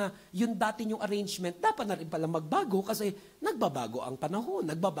 makikita mo na yung dati yung arrangement, dapat na rin pala magbago kasi nagbabago ang panahon,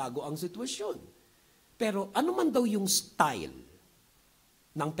 nagbabago ang sitwasyon. Pero ano man daw yung style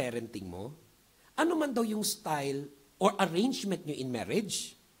ng parenting mo, ano man daw yung style or arrangement nyo in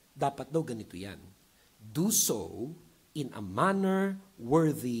marriage, dapat daw ganito yan. Do so in a manner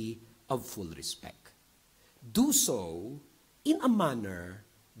worthy of full respect. Do so in a manner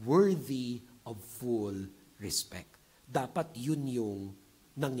worthy of full respect. Dapat yun yung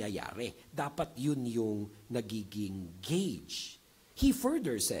nangyayari. Dapat yun yung nagiging gauge. He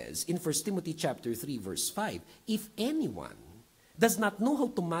further says in 1 Timothy chapter 3 verse 5, if anyone does not know how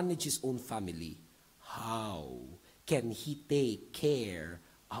to manage his own family, how can he take care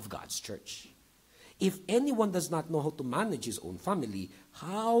of God's church? If anyone does not know how to manage his own family,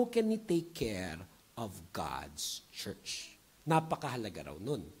 how can he take care of God's church? Napakahalaga raw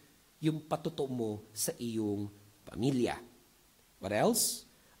nun. Yung patuto mo sa iyong pamilya. What else?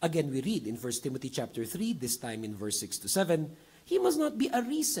 Again, we read in 1 Timothy chapter 3, this time in verse 6 to 7, he must not be a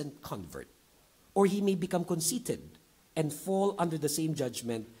recent convert, or he may become conceited and fall under the same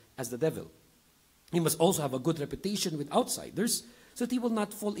judgment as the devil. He must also have a good reputation with outsiders, so that he will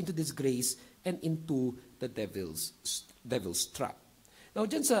not fall into disgrace and into the devil's trap. Now,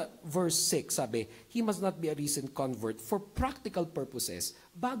 dyan sa verse 6, sabi, he must not be a recent convert for practical purposes.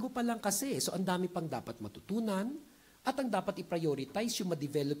 Bago pa lang kasi, so ang dami pang dapat matutunan, at ang dapat i-prioritize yung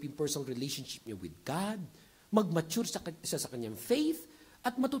ma-develop yung personal relationship niya with God, mag-mature siya sa kanyang faith,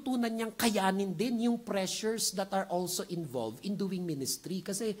 at matutunan niyang kayanin din yung pressures that are also involved in doing ministry.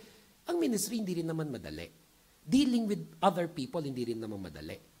 Kasi ang ministry hindi rin naman madali. Dealing with other people hindi rin naman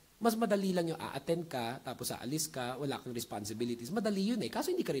madali. Mas madali lang yung a-attend ka, tapos aalis ka, wala kang responsibilities. Madali yun eh, kaso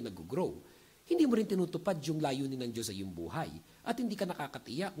hindi ka rin nag-grow. Hindi mo rin tinutupad yung layunin ng Diyos sa iyong buhay. At hindi ka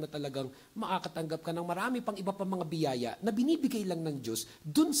nakakatiyak na talagang makakatanggap ka ng marami pang iba pang mga biyaya na binibigay lang ng Diyos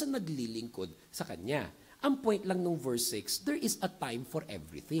dun sa naglilingkod sa Kanya. Ang point lang nung verse 6, there is a time for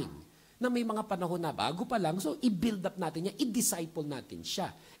everything. Na may mga panahon na bago pa lang, so i-build up natin niya, i-disciple natin siya.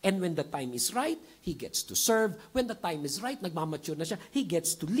 And when the time is right, he gets to serve. When the time is right, nagmamature na siya, he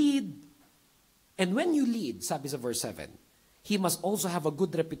gets to lead. And when you lead, sabi sa verse 7, he must also have a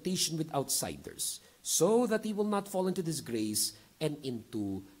good reputation with outsiders, so that he will not fall into disgrace and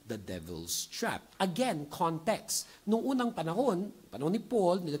into the devil's trap. Again, context. Noong unang panahon ni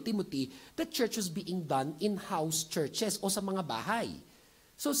Paul, ni Timothy, the church was being done in house churches o sa mga bahay.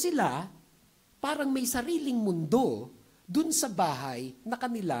 So sila, parang may sariling mundo dun sa bahay na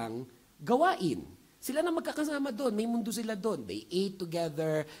kanilang gawain. Sila na magkakasama doon, may mundo sila doon. They ate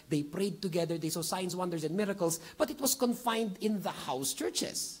together, they prayed together, they saw signs, wonders, and miracles, but it was confined in the house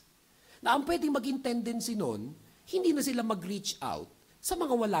churches. Na ang pwedeng maging tendency noon, hindi na sila mag-reach out sa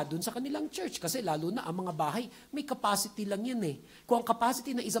mga wala doon sa kanilang church. Kasi lalo na ang mga bahay, may capacity lang yan eh. Kung ang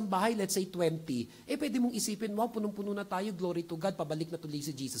capacity ng isang bahay, let's say 20, pwede mong isipin, wow, punong-puno na tayo, glory to God, pabalik na tuloy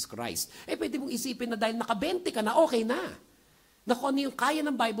si Jesus Christ. Pwede mong isipin na dahil naka-20 ka na, okay na. Na kung ano yung kaya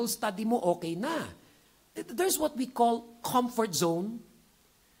ng Bible study mo, okay na. There's what we call comfort zone.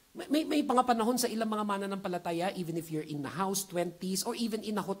 May mga panahon sa ilang mga mananampalataya, even if you're in a house, 20s, or even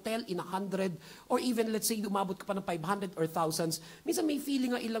in a hotel, in 100, or even let's say umabot ka pa ng 500 or thousands, minsan may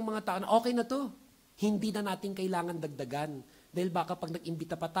feeling nga ilang mga tao na okay na to. Hindi na natin kailangan dagdagan. Dahil baka pag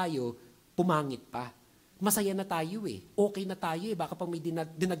nag-imbita pa tayo, pumangit pa. Masaya na tayo eh. Okay na tayo eh. Baka pag may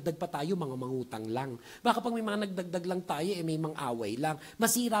dinagdag pa tayo, mga mangutang lang. Baka pag may mga nagdagdag lang tayo, may mga away lang.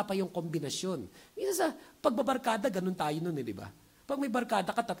 Masira pa yung kombinasyon. Minsan sa pagbabarkada, ganun tayo nun eh, di ba? Pag may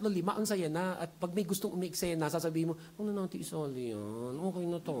barkada ka, 3, 5, ang saya na. At pag may gustong umiksena, sasabihin mo, ano natin isali yan? Okay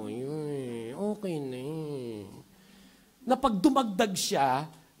na tayo eh. Okay na eh. Na pag dumagdag siya,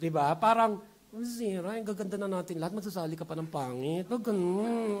 di ba, parang, zira, gaganda na natin lahat, magsasali ka pa ng pangit.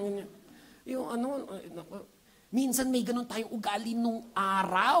 Ganun. Yung ano, minsan may ganun tayong ugali nung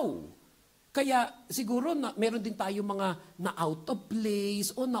araw. Kaya siguro meron din tayo mga na out of place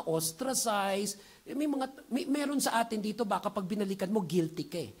o na ostracize. Meron sa atin dito, baka pag binalikan mo, guilty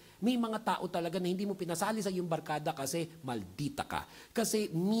ka eh. May mga tao talaga na hindi mo pinasali sa iyong barkada kasi maldita ka. Kasi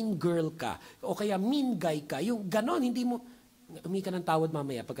mean girl ka. O kaya mean guy ka. Yung ganon, hindi mo, Umi ka ng tawad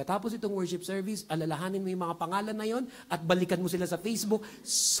mamaya. Pagkatapos itong worship service, alalahanin mo yung mga pangalan na yon at balikan mo sila sa Facebook.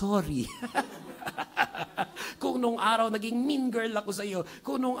 Sorry. Kung nung araw naging mean girl ako sa iyo,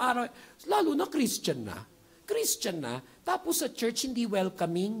 kung nung araw, lalo na Christian na. Christian na, tapos sa church hindi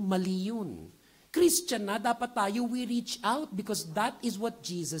welcoming, mali yun. Christian na, dapat tayo, we reach out because that is what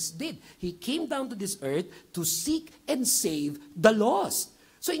Jesus did. He came down to this earth to seek and save the lost.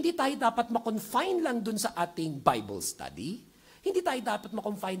 So hindi tayo dapat makonfine lang dun sa ating Bible study. Hindi tayo dapat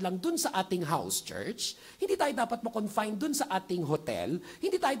makonfine lang dun sa ating house church. Hindi tayo dapat makonfine dun sa ating hotel.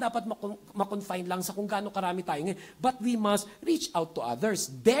 Hindi tayo dapat makonfine lang sa kung gaano karami tayo ngayon. But we must reach out to others.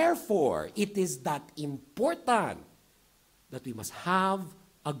 Therefore, it is that important that we must have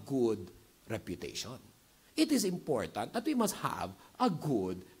a good reputation. It is important that we must have a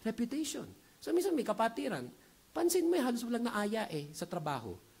good reputation. So minsan may kapatiran, pansin mo halos walang naaya sa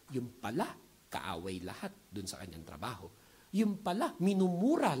trabaho. Yung pala, kaaway lahat dun sa kanyang trabaho. Yung pala,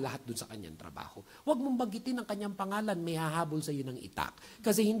 minumura lahat dun sa kanyang trabaho. Huwag mong banggitin ang kanyang pangalan, may hahabol sa iyo ng itak.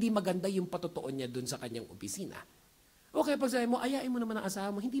 Kasi hindi maganda yung patotoo niya dun sa kanyang opisina. Okay, pag sabi mo, ayain mo naman ang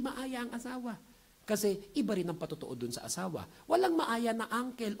asawa mo, hindi maaya ang asawa. Kasi iba rin ang patotoo dun sa asawa. Walang maaya na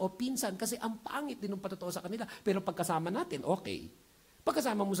uncle o pinsan kasi ang pangit din ng patotoo sa kanila. Pero pagkasama natin, okay.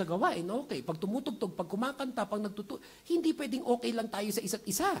 Pagkasama mo sa gawain, okay. Pag tumutugtog, pag kumakanta, pag hindi pwedeng okay lang tayo sa isa't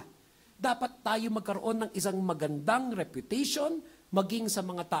isa. Dapat tayo magkaroon ng isang magandang reputation maging sa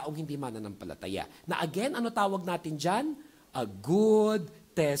mga taong hindi mananampalataya. Na again, ano tawag natin dyan? A good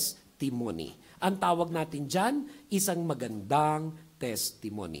testimony. Ang tawag natin dyan, isang magandang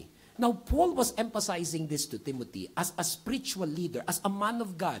testimony. Now, Paul was emphasizing this to Timothy as a spiritual leader, as a man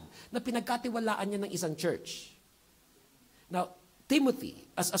of God, na pinagkatiwalaan niya ng isang church. Now, Timothy,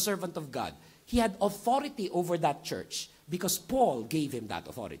 as a servant of God, he had authority over that church because Paul gave him that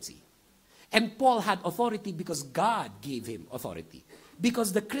authority. And Paul had authority because God gave him authority.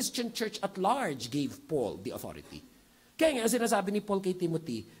 Because the Christian church at large gave Paul the authority. Kaya nga, sinasabi ni Paul kay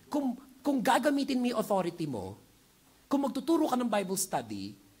Timothy, kung gagamitin mo yung authority mo, kung magtuturo ka ng Bible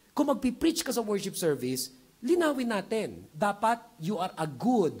study, kung magpipreach ka sa worship service, linawin natin, dapat you are a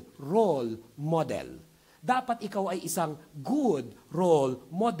good role model. Dapat ikaw ay isang good role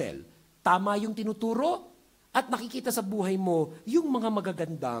model. Tama yung tinuturo at nakikita sa buhay mo yung mga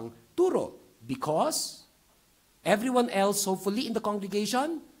magagandang turo. Because everyone else, hopefully in the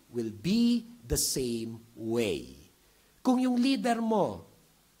congregation, will be the same way. Kung yung leader mo,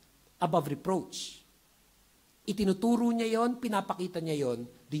 above reproach, itinuturo niya yon, pinapakita niya yon,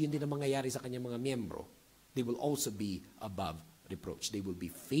 di yun din ang mangyayari sa kanyang mga miyembro. They will also be above reproach. They will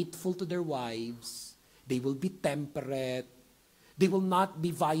be faithful to their wives. They will be temperate. They will not be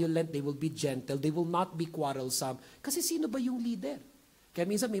violent. They will be gentle. They will not be quarrelsome. Kasi sino ba yung leader? Kaya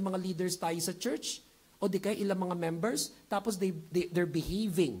minsan may mga leaders tayo sa church o di kaya ilang mga members, tapos they're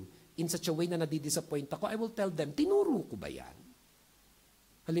behaving in such a way na nadidisappoint ako. I will tell them, tinuro ko ba yan?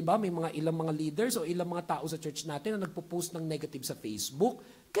 Halimbawa, may ilang mga leaders o ilang mga tao sa church natin na nagpo-post ng negative sa Facebook.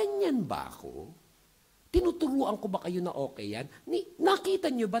 Ganyan ba ako? Tinuturuan ko ba kayo na okay yan? Nakita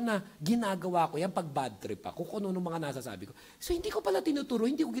nyo ba na ginagawa ko yan pag bad trip ako? Kung ano mga nasasabi ko. So hindi ko pala tinuturo,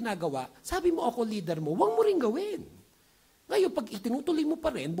 hindi ko ginagawa. Sabi mo ako leader mo, huwag mo rin gawin. Ngayon, pag itinutuloy mo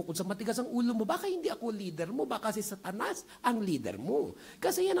pa rin, bukod sa matigas ang ulo mo, baka hindi ako leader mo, baka si Satanas ang leader mo.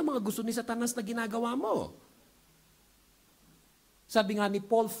 Kasi yan ang mga gusto ni Satanas na ginagawa mo. Sabi nga ni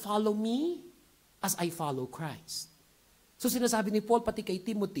Paul, follow me as I follow Christ. So sinasabi ni Paul pati kay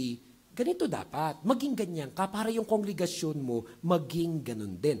Timothy, ganito dapat, maging ganyan ka para yung kongregasyon mo maging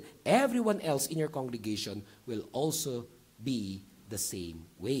ganun din. Everyone else in your congregation will also be the same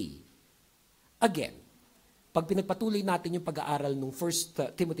way. Again, pag pinagpatuloy natin yung pag-aaral ng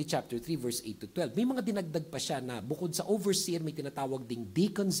 1 Timothy chapter 3 verse 8 to 12, may mga dinagdag pa siya na bukod sa overseer, may tinatawag ding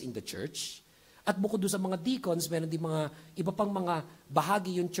deacons in the church. At bukod doon sa mga deacons, meron din mga iba pang mga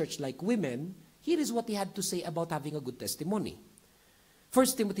bahagi yung church like women. Here is what he had to say about having a good testimony.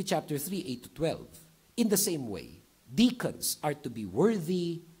 1 Timothy chapter 3, 8 to 12. In the same way, deacons are to be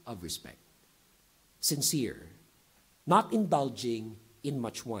worthy of respect, sincere, not indulging in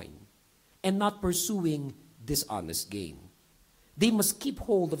much wine, and not pursuing dishonest gain. They must keep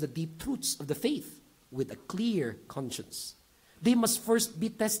hold of the deep truths of the faith with a clear conscience. They must first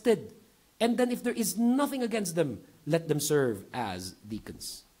be tested, and then if there is nothing against them, let them serve as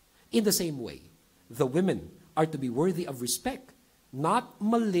deacons. In the same way, the women are to be worthy of respect, not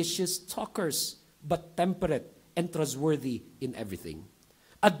malicious talkers, but temperate and trustworthy in everything.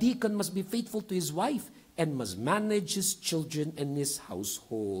 A deacon must be faithful to his wife and must manage his children and his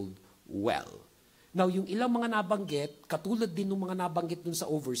household well. Now, yung ilang mga nabanggit, katulad din ng mga nabanggit dun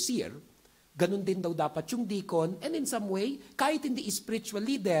sa overseer, Ganun din daw dapat yung deacon, and in some way, kahit hindi spiritual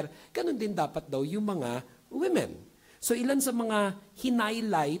leader, ganun din dapat daw yung mga women. So ilan sa mga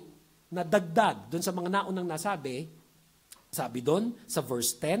hinighlight na dagdag doon sa mga naunang nasabi, sabi doon sa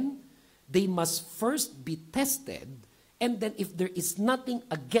verse 10, they must first be tested, and then if there is nothing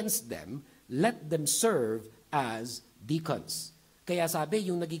against them, let them serve as deacons. Kaya sabi,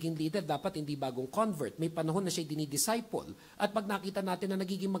 yung nagiging leader dapat hindi bagong convert. May panahon na siya dinidisciple. At pag nakita natin na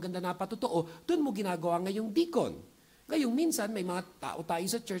nagiging maganda na patotoo, doon mo ginagawa ngayong deacon. Ngayong minsan, may mga tao tayo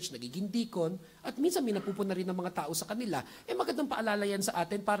sa church, nagiging deacon, at minsan may napupuna rin ng mga tao sa kanila. Magandang paalala yan sa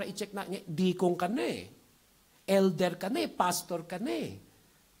atin para i-check na, deacon ka na eh. Elder ka na eh, pastor ka na eh.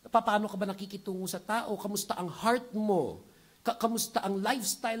 Paano ka ba nakikitungo sa tao? Kamusta ang heart mo? Kamusta ang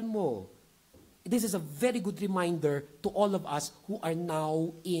lifestyle mo? This is a very good reminder to all of us who are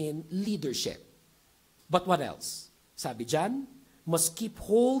now in leadership. But what else? Sabi dyan, must keep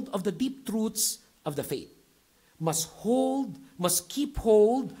hold of the deep truths of the faith. Must keep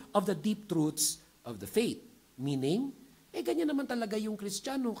hold of the deep truths of the faith. Meaning, ganyan naman talaga yung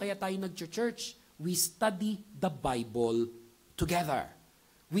Kristiyano, kaya tayo nag-church. We study the Bible together.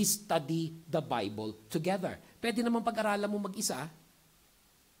 We study the Bible together. Pwede naman pag-aralan mo mag-isa,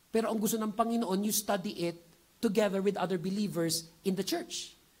 pero ang gusto ng Panginoon, you study it together with other believers in the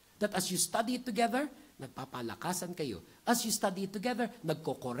church. That as you study it together, nagpapalakasan kayo. As you study it together,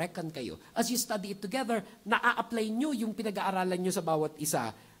 nagkokorekan kayo. As you study it together, naa-apply nyo yung pinag-aaralan nyo sa bawat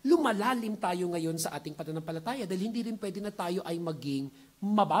isa. Lumalalim tayo ngayon sa ating pananampalataya dahil hindi rin pwede na tayo ay maging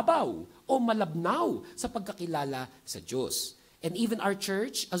mababaw o malabnaw sa pagkakilala sa Diyos. And even our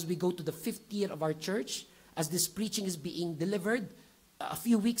church, as we go to the 5th year of our church, as this preaching is being delivered, a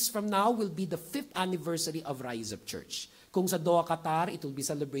few weeks from now will be the 5th anniversary of Rise Up Church. Kung sa Doha, Qatar, it will be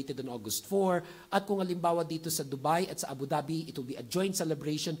celebrated on August 4. At kung halimbawa dito sa Dubai at sa Abu Dhabi, it will be a joint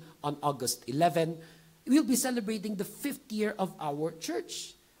celebration on August 11. We'll be celebrating the 5th year of our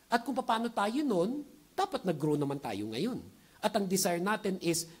church. At kung paano tayo nun, dapat nag-grow naman tayo ngayon. At ang desire natin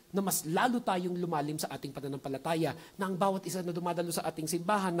is na mas lalo tayong lumalim sa ating pananampalataya na ang bawat isa na dumadalo sa ating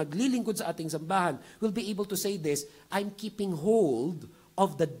simbahan, naglilingkod sa ating simbahan, will be able to say this, I'm keeping hold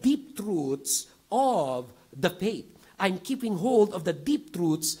of the deep truths of the faith. I'm keeping hold of the deep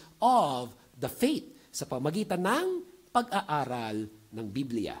truths of the faith sa pamagitan ng pag-aaral ng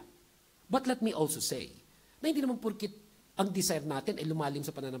Biblia. But let me also say, na hindi naman porkit ang desire natin ay lumalim sa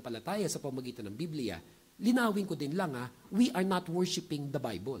pananampalataya sa pamagitan ng Biblia, linawin ko din lang we are not worshiping the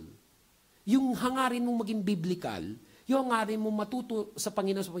Bible. Yung hangarin mong maging biblical, yung hangarin mong matuto sa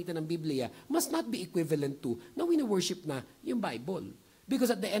Panginoon sa pamagitan ng Biblia, must not be equivalent to na wini-worship na yung Bible.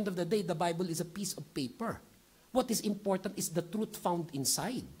 Because at the end of the day, the Bible is a piece of paper. What is important is the truth found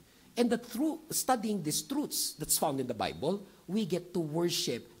inside. And through studying these truths that's found in the Bible, we get to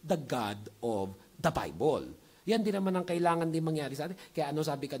worship the God of the Bible. Yan din naman ang kailangan din mangyari sa atin. Kaya ano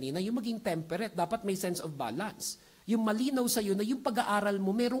sabi kanina, yung maging temperate, dapat may sense of balance. Yung malinaw sa iyo na yung pag-aaral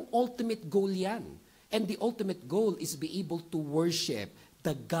mo, merong ultimate goal yan. And the ultimate goal is be able to worship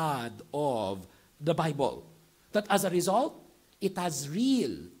the God of the Bible. That as a result, it has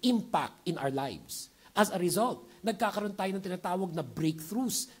real impact in our lives. As a result, nagkakaroon tayo ng tinatawag na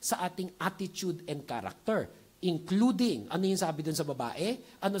breakthroughs sa ating attitude and character. Including, ano yung sabi dun sa babae?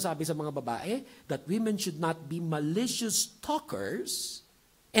 Ano sabi sa mga babae? That women should not be malicious talkers,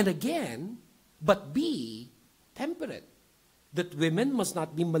 and again, but be temperate. That women must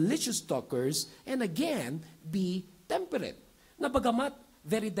not be malicious talkers, and again, be temperate. Na bagamat,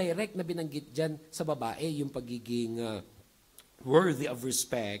 very direct na binanggit dyan sa babae, yung pagiging worthy of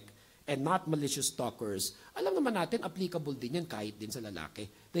respect, and not malicious talkers, alam naman natin, applicable din yan kahit din sa lalaki.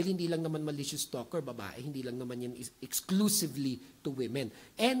 Dahil hindi lang naman malicious talker, babae, hindi lang naman yan exclusively to women.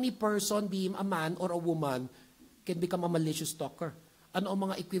 Any person, be him a man or a woman, can become a malicious talker. Ano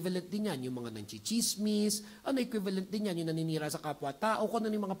ang mga equivalent din yan? Yung mga nanchichismis, ano equivalent din yan? Yung naninira sa kapwa-tao, kung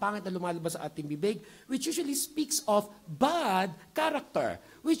ano yung mga pangit na lumalabas sa ating bibig, which usually speaks of bad character.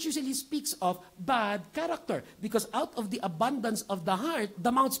 Which usually speaks of bad character. Because out of the abundance of the heart, the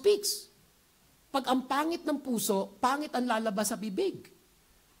mouth speaks. Pag ang pangit ng puso, pangit ang lalabas sa bibig.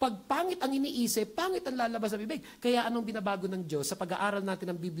 Pag pangit ang iniisip, pangit ang lalabas sa bibig. Kaya anong binabago ng Diyos sa pag-aaral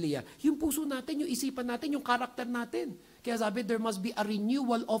natin ng Biblia? Yung puso natin, yung isipan natin, yung karakter natin. Kaya sabi, there must be a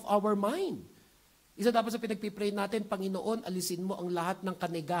renewal of our mind. Isa dapat sa pinagpipray natin, Panginoon, alisin mo ang lahat ng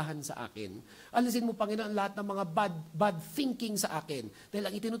kanigahan sa akin. Alisin mo, Panginoon, ang lahat ng mga bad thinking sa akin. Dahil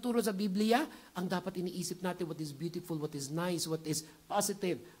ang itinuturo sa Biblia, ang dapat iniisip natin, what is beautiful, what is nice, what is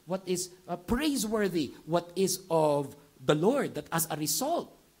positive, what is praiseworthy, what is of the Lord. That as a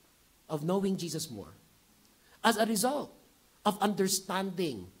result of knowing Jesus more, as a result of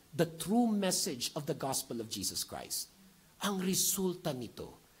understanding the true message of the gospel of Jesus Christ. Ang resulta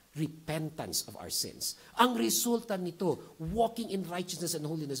nito, repentance of our sins. Ang resulta nito, walking in righteousness and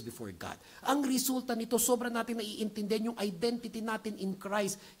holiness before God. Ang resulta nito, sobra natin naiintindihan yung identity natin in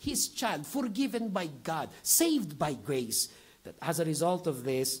Christ, His child, forgiven by God, saved by grace. That as a result of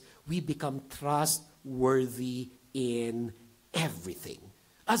this, we become trustworthy in everything.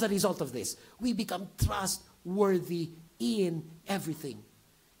 As a result of this, we become trustworthy in everything.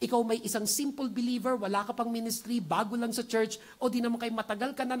 Ikaw may isang simple believer, wala ka pang ministry, bago lang sa church, o di naman kayo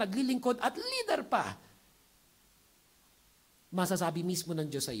matagal ka na, naglilingkod at leader pa. Masasabi mismo ng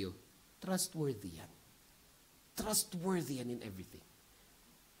Diyos sa iyo, trustworthy yan. Trustworthy yan in everything.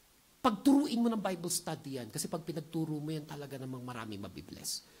 Pagturuin mo ng Bible study yan, kasi pag pinagturo mo yan, talaga namang marami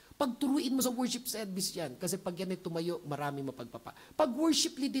mabibless. Pagturuin mo sa worship service yan, kasi pag yan ay tumayo, marami mapagpapa. Pag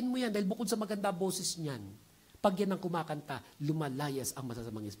worship leadin mo yan, dahil bukod sa maganda boses niyan, pag yan ang kumakanta, lumalayas ang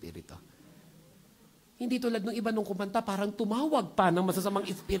masasamang espiritu. Hindi tulad ng iba nung kumanta, parang tumawag pa ng masasamang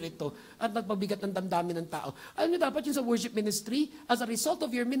espiritu at nagpabigat ng damdamin ng tao. Alam niyo, dapat yun sa worship ministry, as a result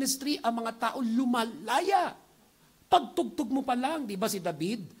of your ministry, ang mga tao lumalaya. Pagtugtog mo pa lang, di ba si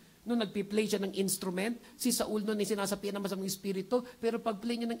David, nung nagpi-play siya ng instrument, si Saul noon ay sinasapian ng masamang espiritu, pero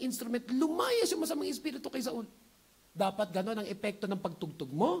pag-play niya ng instrument, lumayas yung masamang espiritu kay Saul. Dapat ganon ang epekto ng pagtugtog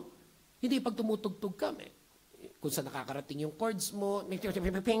mo. Hindi pag tumutugtog ka, kung saan nakakarating yung chords mo,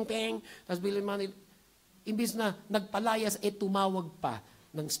 ping-ping, tapos bilhin mo, imbis na nagpalayas, tumawag pa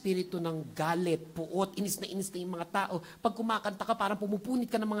ng spirito ng galit, puot, inis na yung mga tao. Pag kumakanta ka, parang pumupunit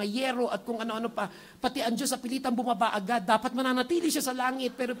ka ng mga yero at kung ano-ano pa, pati ang Diyos sa pilitan bumaba agad. Dapat mananatili siya sa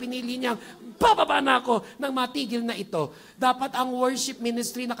langit, pero pinili niyang, bababa na ako nang matigil na ito. Dapat ang worship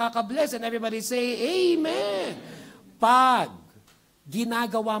ministry nakaka-bless and everybody say, Amen! Pag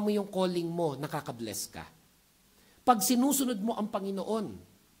ginagawa mo yung calling mo, nakaka-bless ka. Pag sinusunod mo ang Panginoon,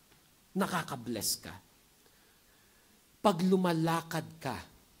 nakaka-bless ka. Pag lumalakad ka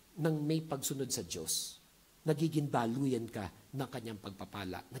ng may pagsunod sa Diyos, nagiging daluyan ka ng kanyang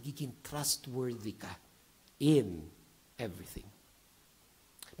pagpapala, nagiging trustworthy ka in everything.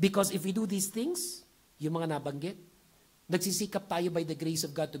 Because if we do these things, yung mga nabanggit, nagsisikap tayo by the grace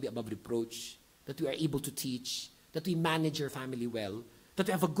of God to be above reproach, that we are able to teach, that we manage our family well, that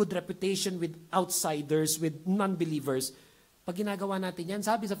we have a good reputation with outsiders, with non-believers. Pag ginagawa natin yan,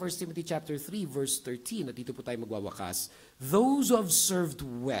 sabi sa 1 Timothy chapter 3, verse 13, at dito po tayo magwawakas, those who have served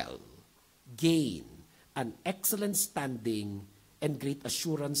well gain an excellent standing and great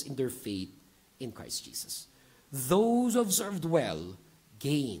assurance in their faith in Christ Jesus. Those who have served well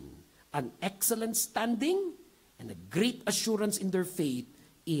gain an excellent standing and a great assurance in their faith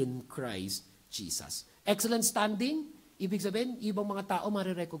in Christ Jesus. Excellent standing, ibig sabihin, ibang mga tao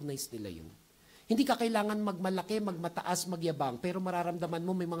marirecognize nila yun. Hindi ka kailangan magmalaki, magmataas, magyabang, pero mararamdaman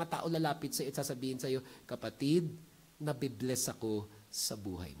mo may mga tao lalapit sa iyo at sasabihin sa iyo, kapatid, nabibless ako sa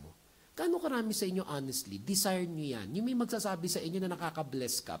buhay mo. Gaano karami sa inyo, honestly, desire nyo yan? Yung may magsasabi sa inyo na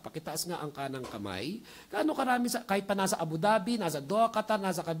nakaka-bless ka, pakitaas nga ang kanang kamay. Gaano karami, kahit pa nasa Abu Dhabi, nasa Doha, Qatar,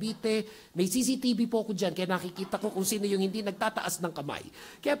 nasa Cavite, may CCTV po ko dyan, kaya nakikita ko kung sino yung hindi nagtataas ng kamay.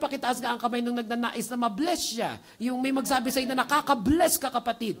 Kaya pakitaas nga ang kamay nung nagnanais na mabless siya. Yung may magsabi sa inyo na nakaka-bless ka,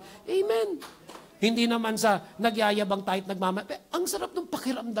 kapatid. Amen. Hindi naman sa nagyayabang tayo at ang sarap ng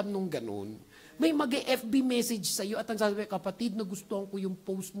pakiramdam nung ganun. May mag-FB message sa iyo at ang sasabi, kapatid, nagustuhan ko yung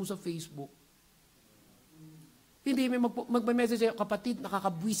post mo sa Facebook. Hindi may mag-message sa'yo, kapatid,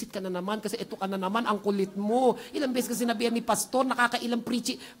 nakakabwisit ka na naman kasi ito ka na naman, ang kulit mo. Ilang beses kasi sinabihan ni pastor, nakakailang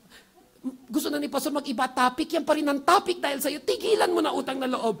preaching. Gusto na ni pastor mag-iba topic, yan pa rin ang topic dahil sa'yo, tigilan mo na utang na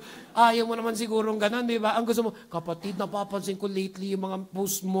loob. Ayaw mo naman sigurong ganun, di ba? Ang gusto mo, kapatid, napapansin ko lately yung mga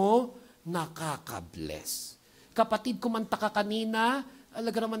post mo, nakaka-bless. Kapatid, kumanta ka kanina,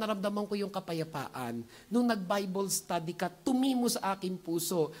 alaga naman naramdaman ko yung kapayapaan. Nung nag-Bible study ka, tumimo sa aking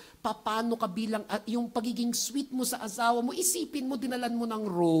puso. Paano ka bilang, at yung pagiging sweet mo sa asawa mo, isipin mo, dinalan mo ng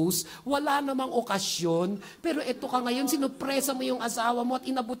rose, wala namang okasyon, pero eto ka ngayon, sinupresa mo yung asawa mo at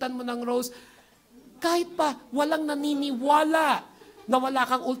inabutan mo ng rose. Kahit pa, walang naniniwala na wala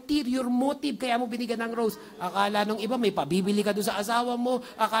kang ulterior motive kaya mo binigyan ng rose. Akala nung iba may pabibili ka doon sa asawa mo,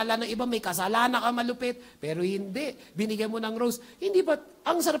 akala nung iba may kasalanan ka malupit, pero hindi, binigyan mo ng rose. Hindi ba,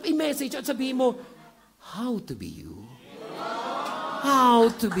 ang sarap i-message at sabihin mo, how to be you? How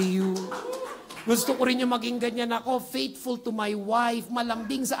to be you? Gusto ko rin yung maging ganyan ako, faithful to my wife,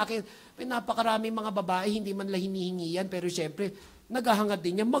 malambing sa akin. May napakaraming mga babae, hindi man lang hinihingi yan, pero syempre, naghahangad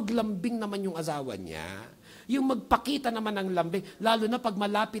din niya, maglambing naman yung asawa niya. Yung magpakita naman ng lambing, lalo na pag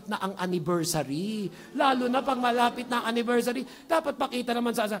malapit na ang anniversary. Lalo na pag malapit na ang anniversary, dapat pakita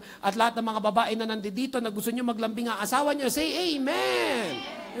naman sa asawa. At lahat ng mga babae na nandito na gusto nyo maglambing ang asawa nyo, say amen.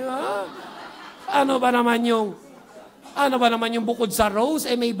 Ano ba naman yung bukod sa rose,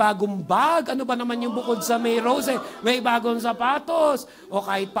 may bagong bag? Ano ba naman yung bukod sa may rose, may bagong sapatos? O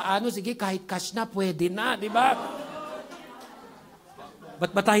kahit paano, sige, kahit cash na, pwede na, di ba?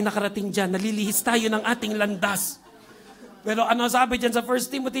 Ba't ba tayo nakarating dyan? Nalilihis tayo ng ating landas. Pero ano sabi dyan sa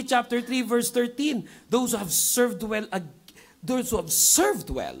 1 Timothy chapter 3, verse 13? Those who have served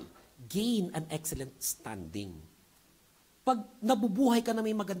well, gain an excellent standing. Pag nabubuhay ka na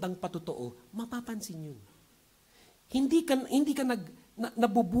may magandang patotoo, mapapansin yun. Hindi ka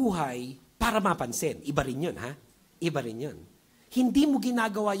nabubuhay para mapansin. Iba rin yun, ha? Iba rin yun. Hindi mo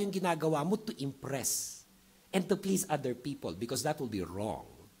ginagawa yung ginagawa mo to impress and to please other people because that will be wrong.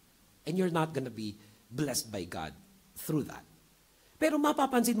 And you're not gonna be blessed by God through that. Pero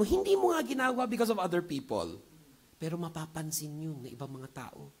mapapansin mo, hindi mo nga ginagawa because of other people. Pero mapapansin yun na ibang mga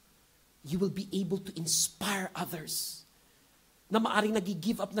tao. You will be able to inspire others. Na maaring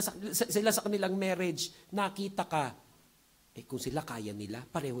nag-give up na sila sa kanilang marriage, nakita ka, kung sila kaya nila,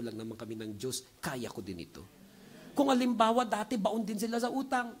 pareho lang naman kami ng Diyos, kaya ko din ito. Kung halimbawa, dati baon din sila sa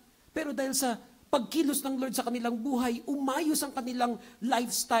utang, pero dahil sa pagkilos ng Lord sa kanilang buhay, umayos ang kanilang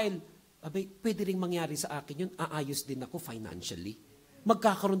lifestyle, pwede ring mangyari sa akin yun, aayos din ako financially.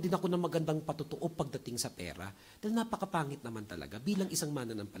 Magkakaroon din ako ng magandang patotoo pagdating sa pera. Dahil napakapangit naman talaga, bilang isang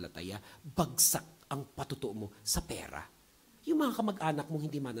mananampalataya, bagsak ang patotoo mo sa pera. Yung mga kamag-anak mong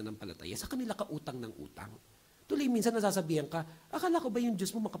hindi mananampalataya, sa kanila ka utang ng utang. Tuloy minsan nasasabihan ka, akala ko ba yung Diyos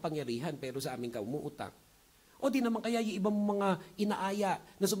mo makapangyarihan pero sa amin ka umuutang? O di naman kaya yung ibang mga inaaya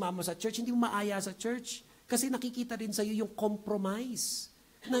na sumama sa church, hindi mo maaya sa church. Kasi nakikita rin sa iyo yung compromise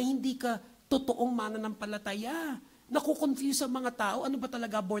na hindi ka totoong mananampalataya. Nakukonfuse sa mga tao, ano ba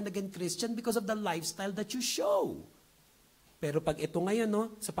talaga born-again Christian because of the lifestyle that you show. Pero pag ito ngayon,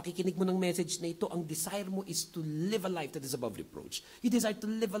 sa pakikinig mo ng message na ito, ang desire mo is to live a life that is above reproach. You desire to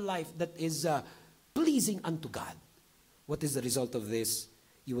live a life that is pleasing unto God. What is the result of this?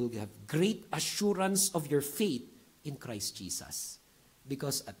 You will have great assurance of your faith in Christ Jesus.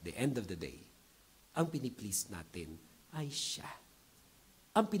 Because at the end of the day, ang piniplease natin ay siya.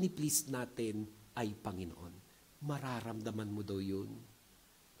 Ang piniplease natin ay Panginoon. Mararamdaman mo daw yun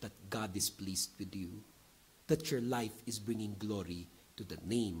that God is pleased with you. That your life is bringing glory to the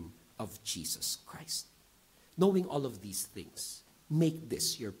name of Jesus Christ. Knowing all of these things, make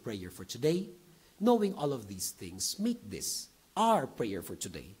this your prayer for today. Knowing all of these things, make this our prayer for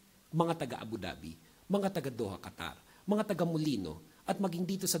today. Mga taga Abu Dhabi, mga taga Doha, Qatar, mga taga Molino, at maging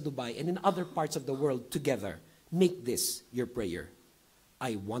dito sa Dubai and in other parts of the world together, make this your prayer.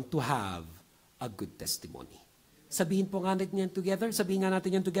 I want to have a good testimony. Sabihin po nga natin yan together. Sabihin nga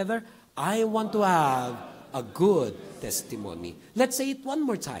natin yan together. I want to have a good testimony. Let's say it one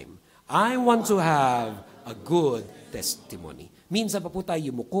more time. I want to have a good testimony. Minsan pa po tayo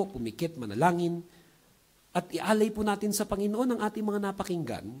yumuko, pumikit, manalangin, at ialay po natin sa Panginoon ang ating mga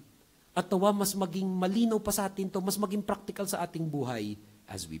napakinggan, at tawa mas maging malinaw pa sa atin to, mas maging practical sa ating buhay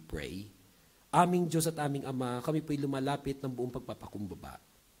as we pray. Aming Diyos at aming Ama, kami po'y lumalapit ng buong pagpapakumbaba.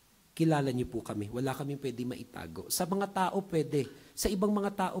 Kilala niyo po kami. Wala kaming pwede maitago. Sa mga tao pwede. Sa ibang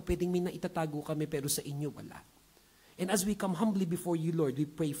mga tao pwedeng may naitatago kami pero sa inyo wala. And as we come humbly before you, Lord, we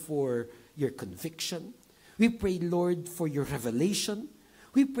pray for your conviction. We pray, Lord, for your revelation.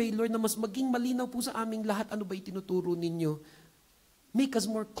 We pray, Lord, na mas maging malinaw po sa aming lahat ano ba itinuturo ninyo. Make us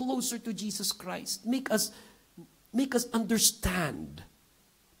more closer to Jesus Christ. Make us understand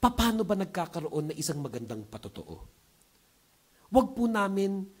paano ba nagkakaroon na isang magandang patotoo. Huwag po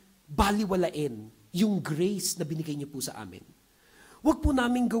namin baliwalain yung grace na binigay niyo po sa amin. Huwag po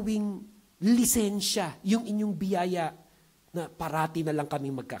namin gawing lisensya yung inyong biyaya na parati na lang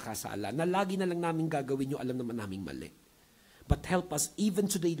kaming magkakasala, na lagi na lang namin gagawin yung alam naman naming mali. But help us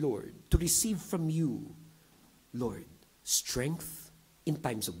even today, Lord, to receive from you, Lord, strength in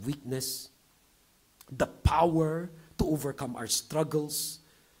times of weakness, the power to overcome our struggles,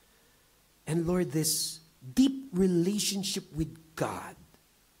 and Lord, this deep relationship with God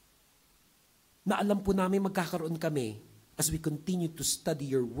na alam po namin magkakaroon kami as we continue to study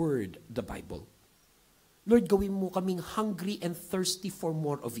your word, the Bible. Lord, gawin mo kaming hungry and thirsty for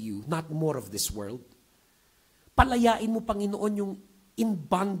more of you, not more of this world. Palayain mo, Panginoon, yung in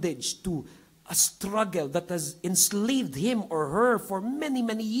bondage to a struggle that has enslaved him or her for many,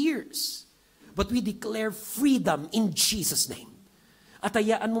 many years. But we declare freedom in Jesus' name. At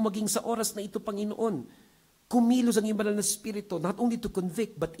hayaan mo maging sa oras na ito, Panginoon, kumilos ang iyong banal na Espiritu, not only to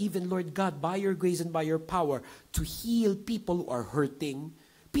convict, but even, Lord God, by your grace and by your power, to heal people who are hurting,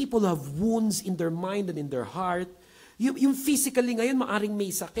 people who have wounds in their mind and in their heart. Yung physically ngayon, maaring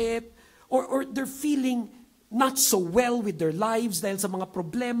may sakit, or they're feeling not so well with their lives dahil sa mga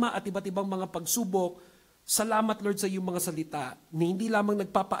problema at iba't ibang mga pagsubok, salamat Lord sa iyong mga salita na hindi lamang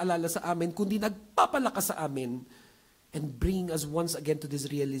nagpapaalala sa amin, kundi nagpapalakas sa amin and bring us once again to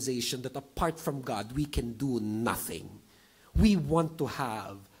this realization that apart from God, we can do nothing. We want to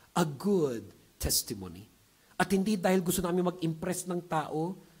have a good testimony. At hindi dahil gusto namin mag-impress ng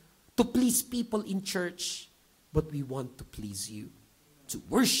tao, to please people in church, but we want to please you, to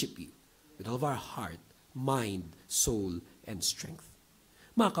worship you with all of our heart, mind, soul, and strength.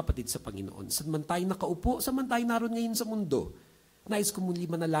 Mga kapatid sa Panginoon, saan man tayo nakaupo, saan man tayo naroon ngayon sa mundo, nais ko muli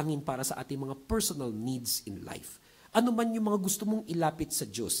manalangin para sa ating mga personal needs in life. Ano man yung mga gusto mong ilapit sa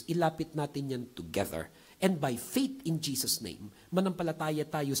Diyos, ilapit natin yan together. And by faith in Jesus' name, manampalataya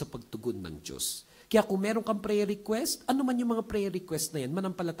tayo sa pagtugon ng Diyos. Kaya kung meron kang prayer request, ano man yung mga prayer request na yan,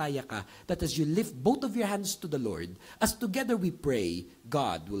 manampalataya ka that as you lift both of your hands to the Lord, as together we pray,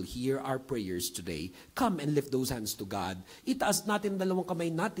 God will hear our prayers today. Come and lift those hands to God. Itaas natin dalawang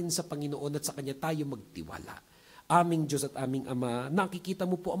kamay natin sa Panginoon at sa Kanya tayo magtiwala. Aming Diyos at aming Ama, nakikita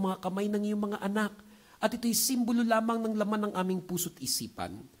mo po ang mga kamay ng iyong mga anak. At ito'y simbolo lamang ng laman ng aming puso't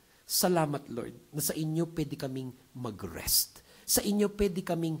isipan. Salamat Lord, na sa inyo pwede kaming mag-rest. Sa inyo pwede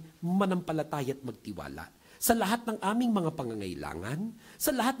kaming manampalataya at magtiwala. Sa lahat ng aming mga pangangailangan, sa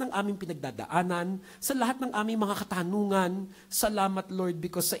lahat ng aming pinagdadaanan, sa lahat ng aming mga katanungan, salamat Lord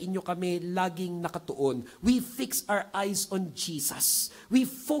because sa inyo kami laging nakatuon. We fix our eyes on Jesus. We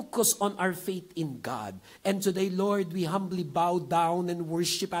focus on our faith in God. And today Lord, we humbly bow down and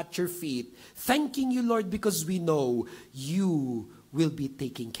worship at your feet. Thanking you Lord because we know you will be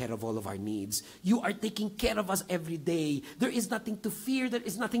taking care of all of our needs. You are taking care of us every day. There is nothing to fear, there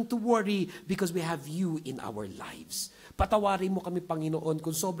is nothing to worry because we have you in our lives. Patawarin mo kami, Panginoon,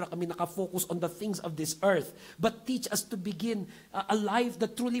 kung sobra kami nakafocus on the things of this earth. But teach us to begin a life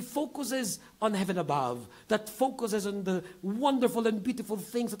that truly focuses on heaven above, that focuses on the wonderful and beautiful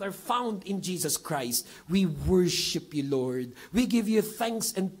things that are found in Jesus Christ. We worship you, Lord. We give you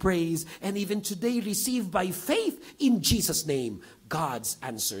thanks and praise, and even today receive by faith in Jesus' name God's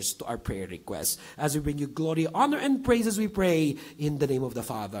answers to our prayer requests. As we bring you glory, honor, and praise as we pray in the name of the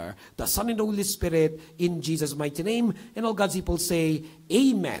Father, the Son, and the Holy Spirit, in Jesus' mighty name. And all God's people say,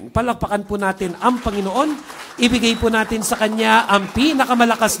 Amen. Palakpakan po natin ang Panginoon. Ibigay po natin sa Kanya ang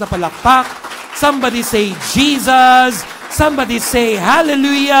pinakamalakas na palakpak. Somebody say, Jesus. Somebody say,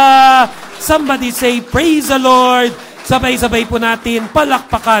 Hallelujah. Somebody say, Praise the Lord. Sabay-sabay po natin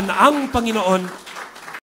palakpakan ang Panginoon.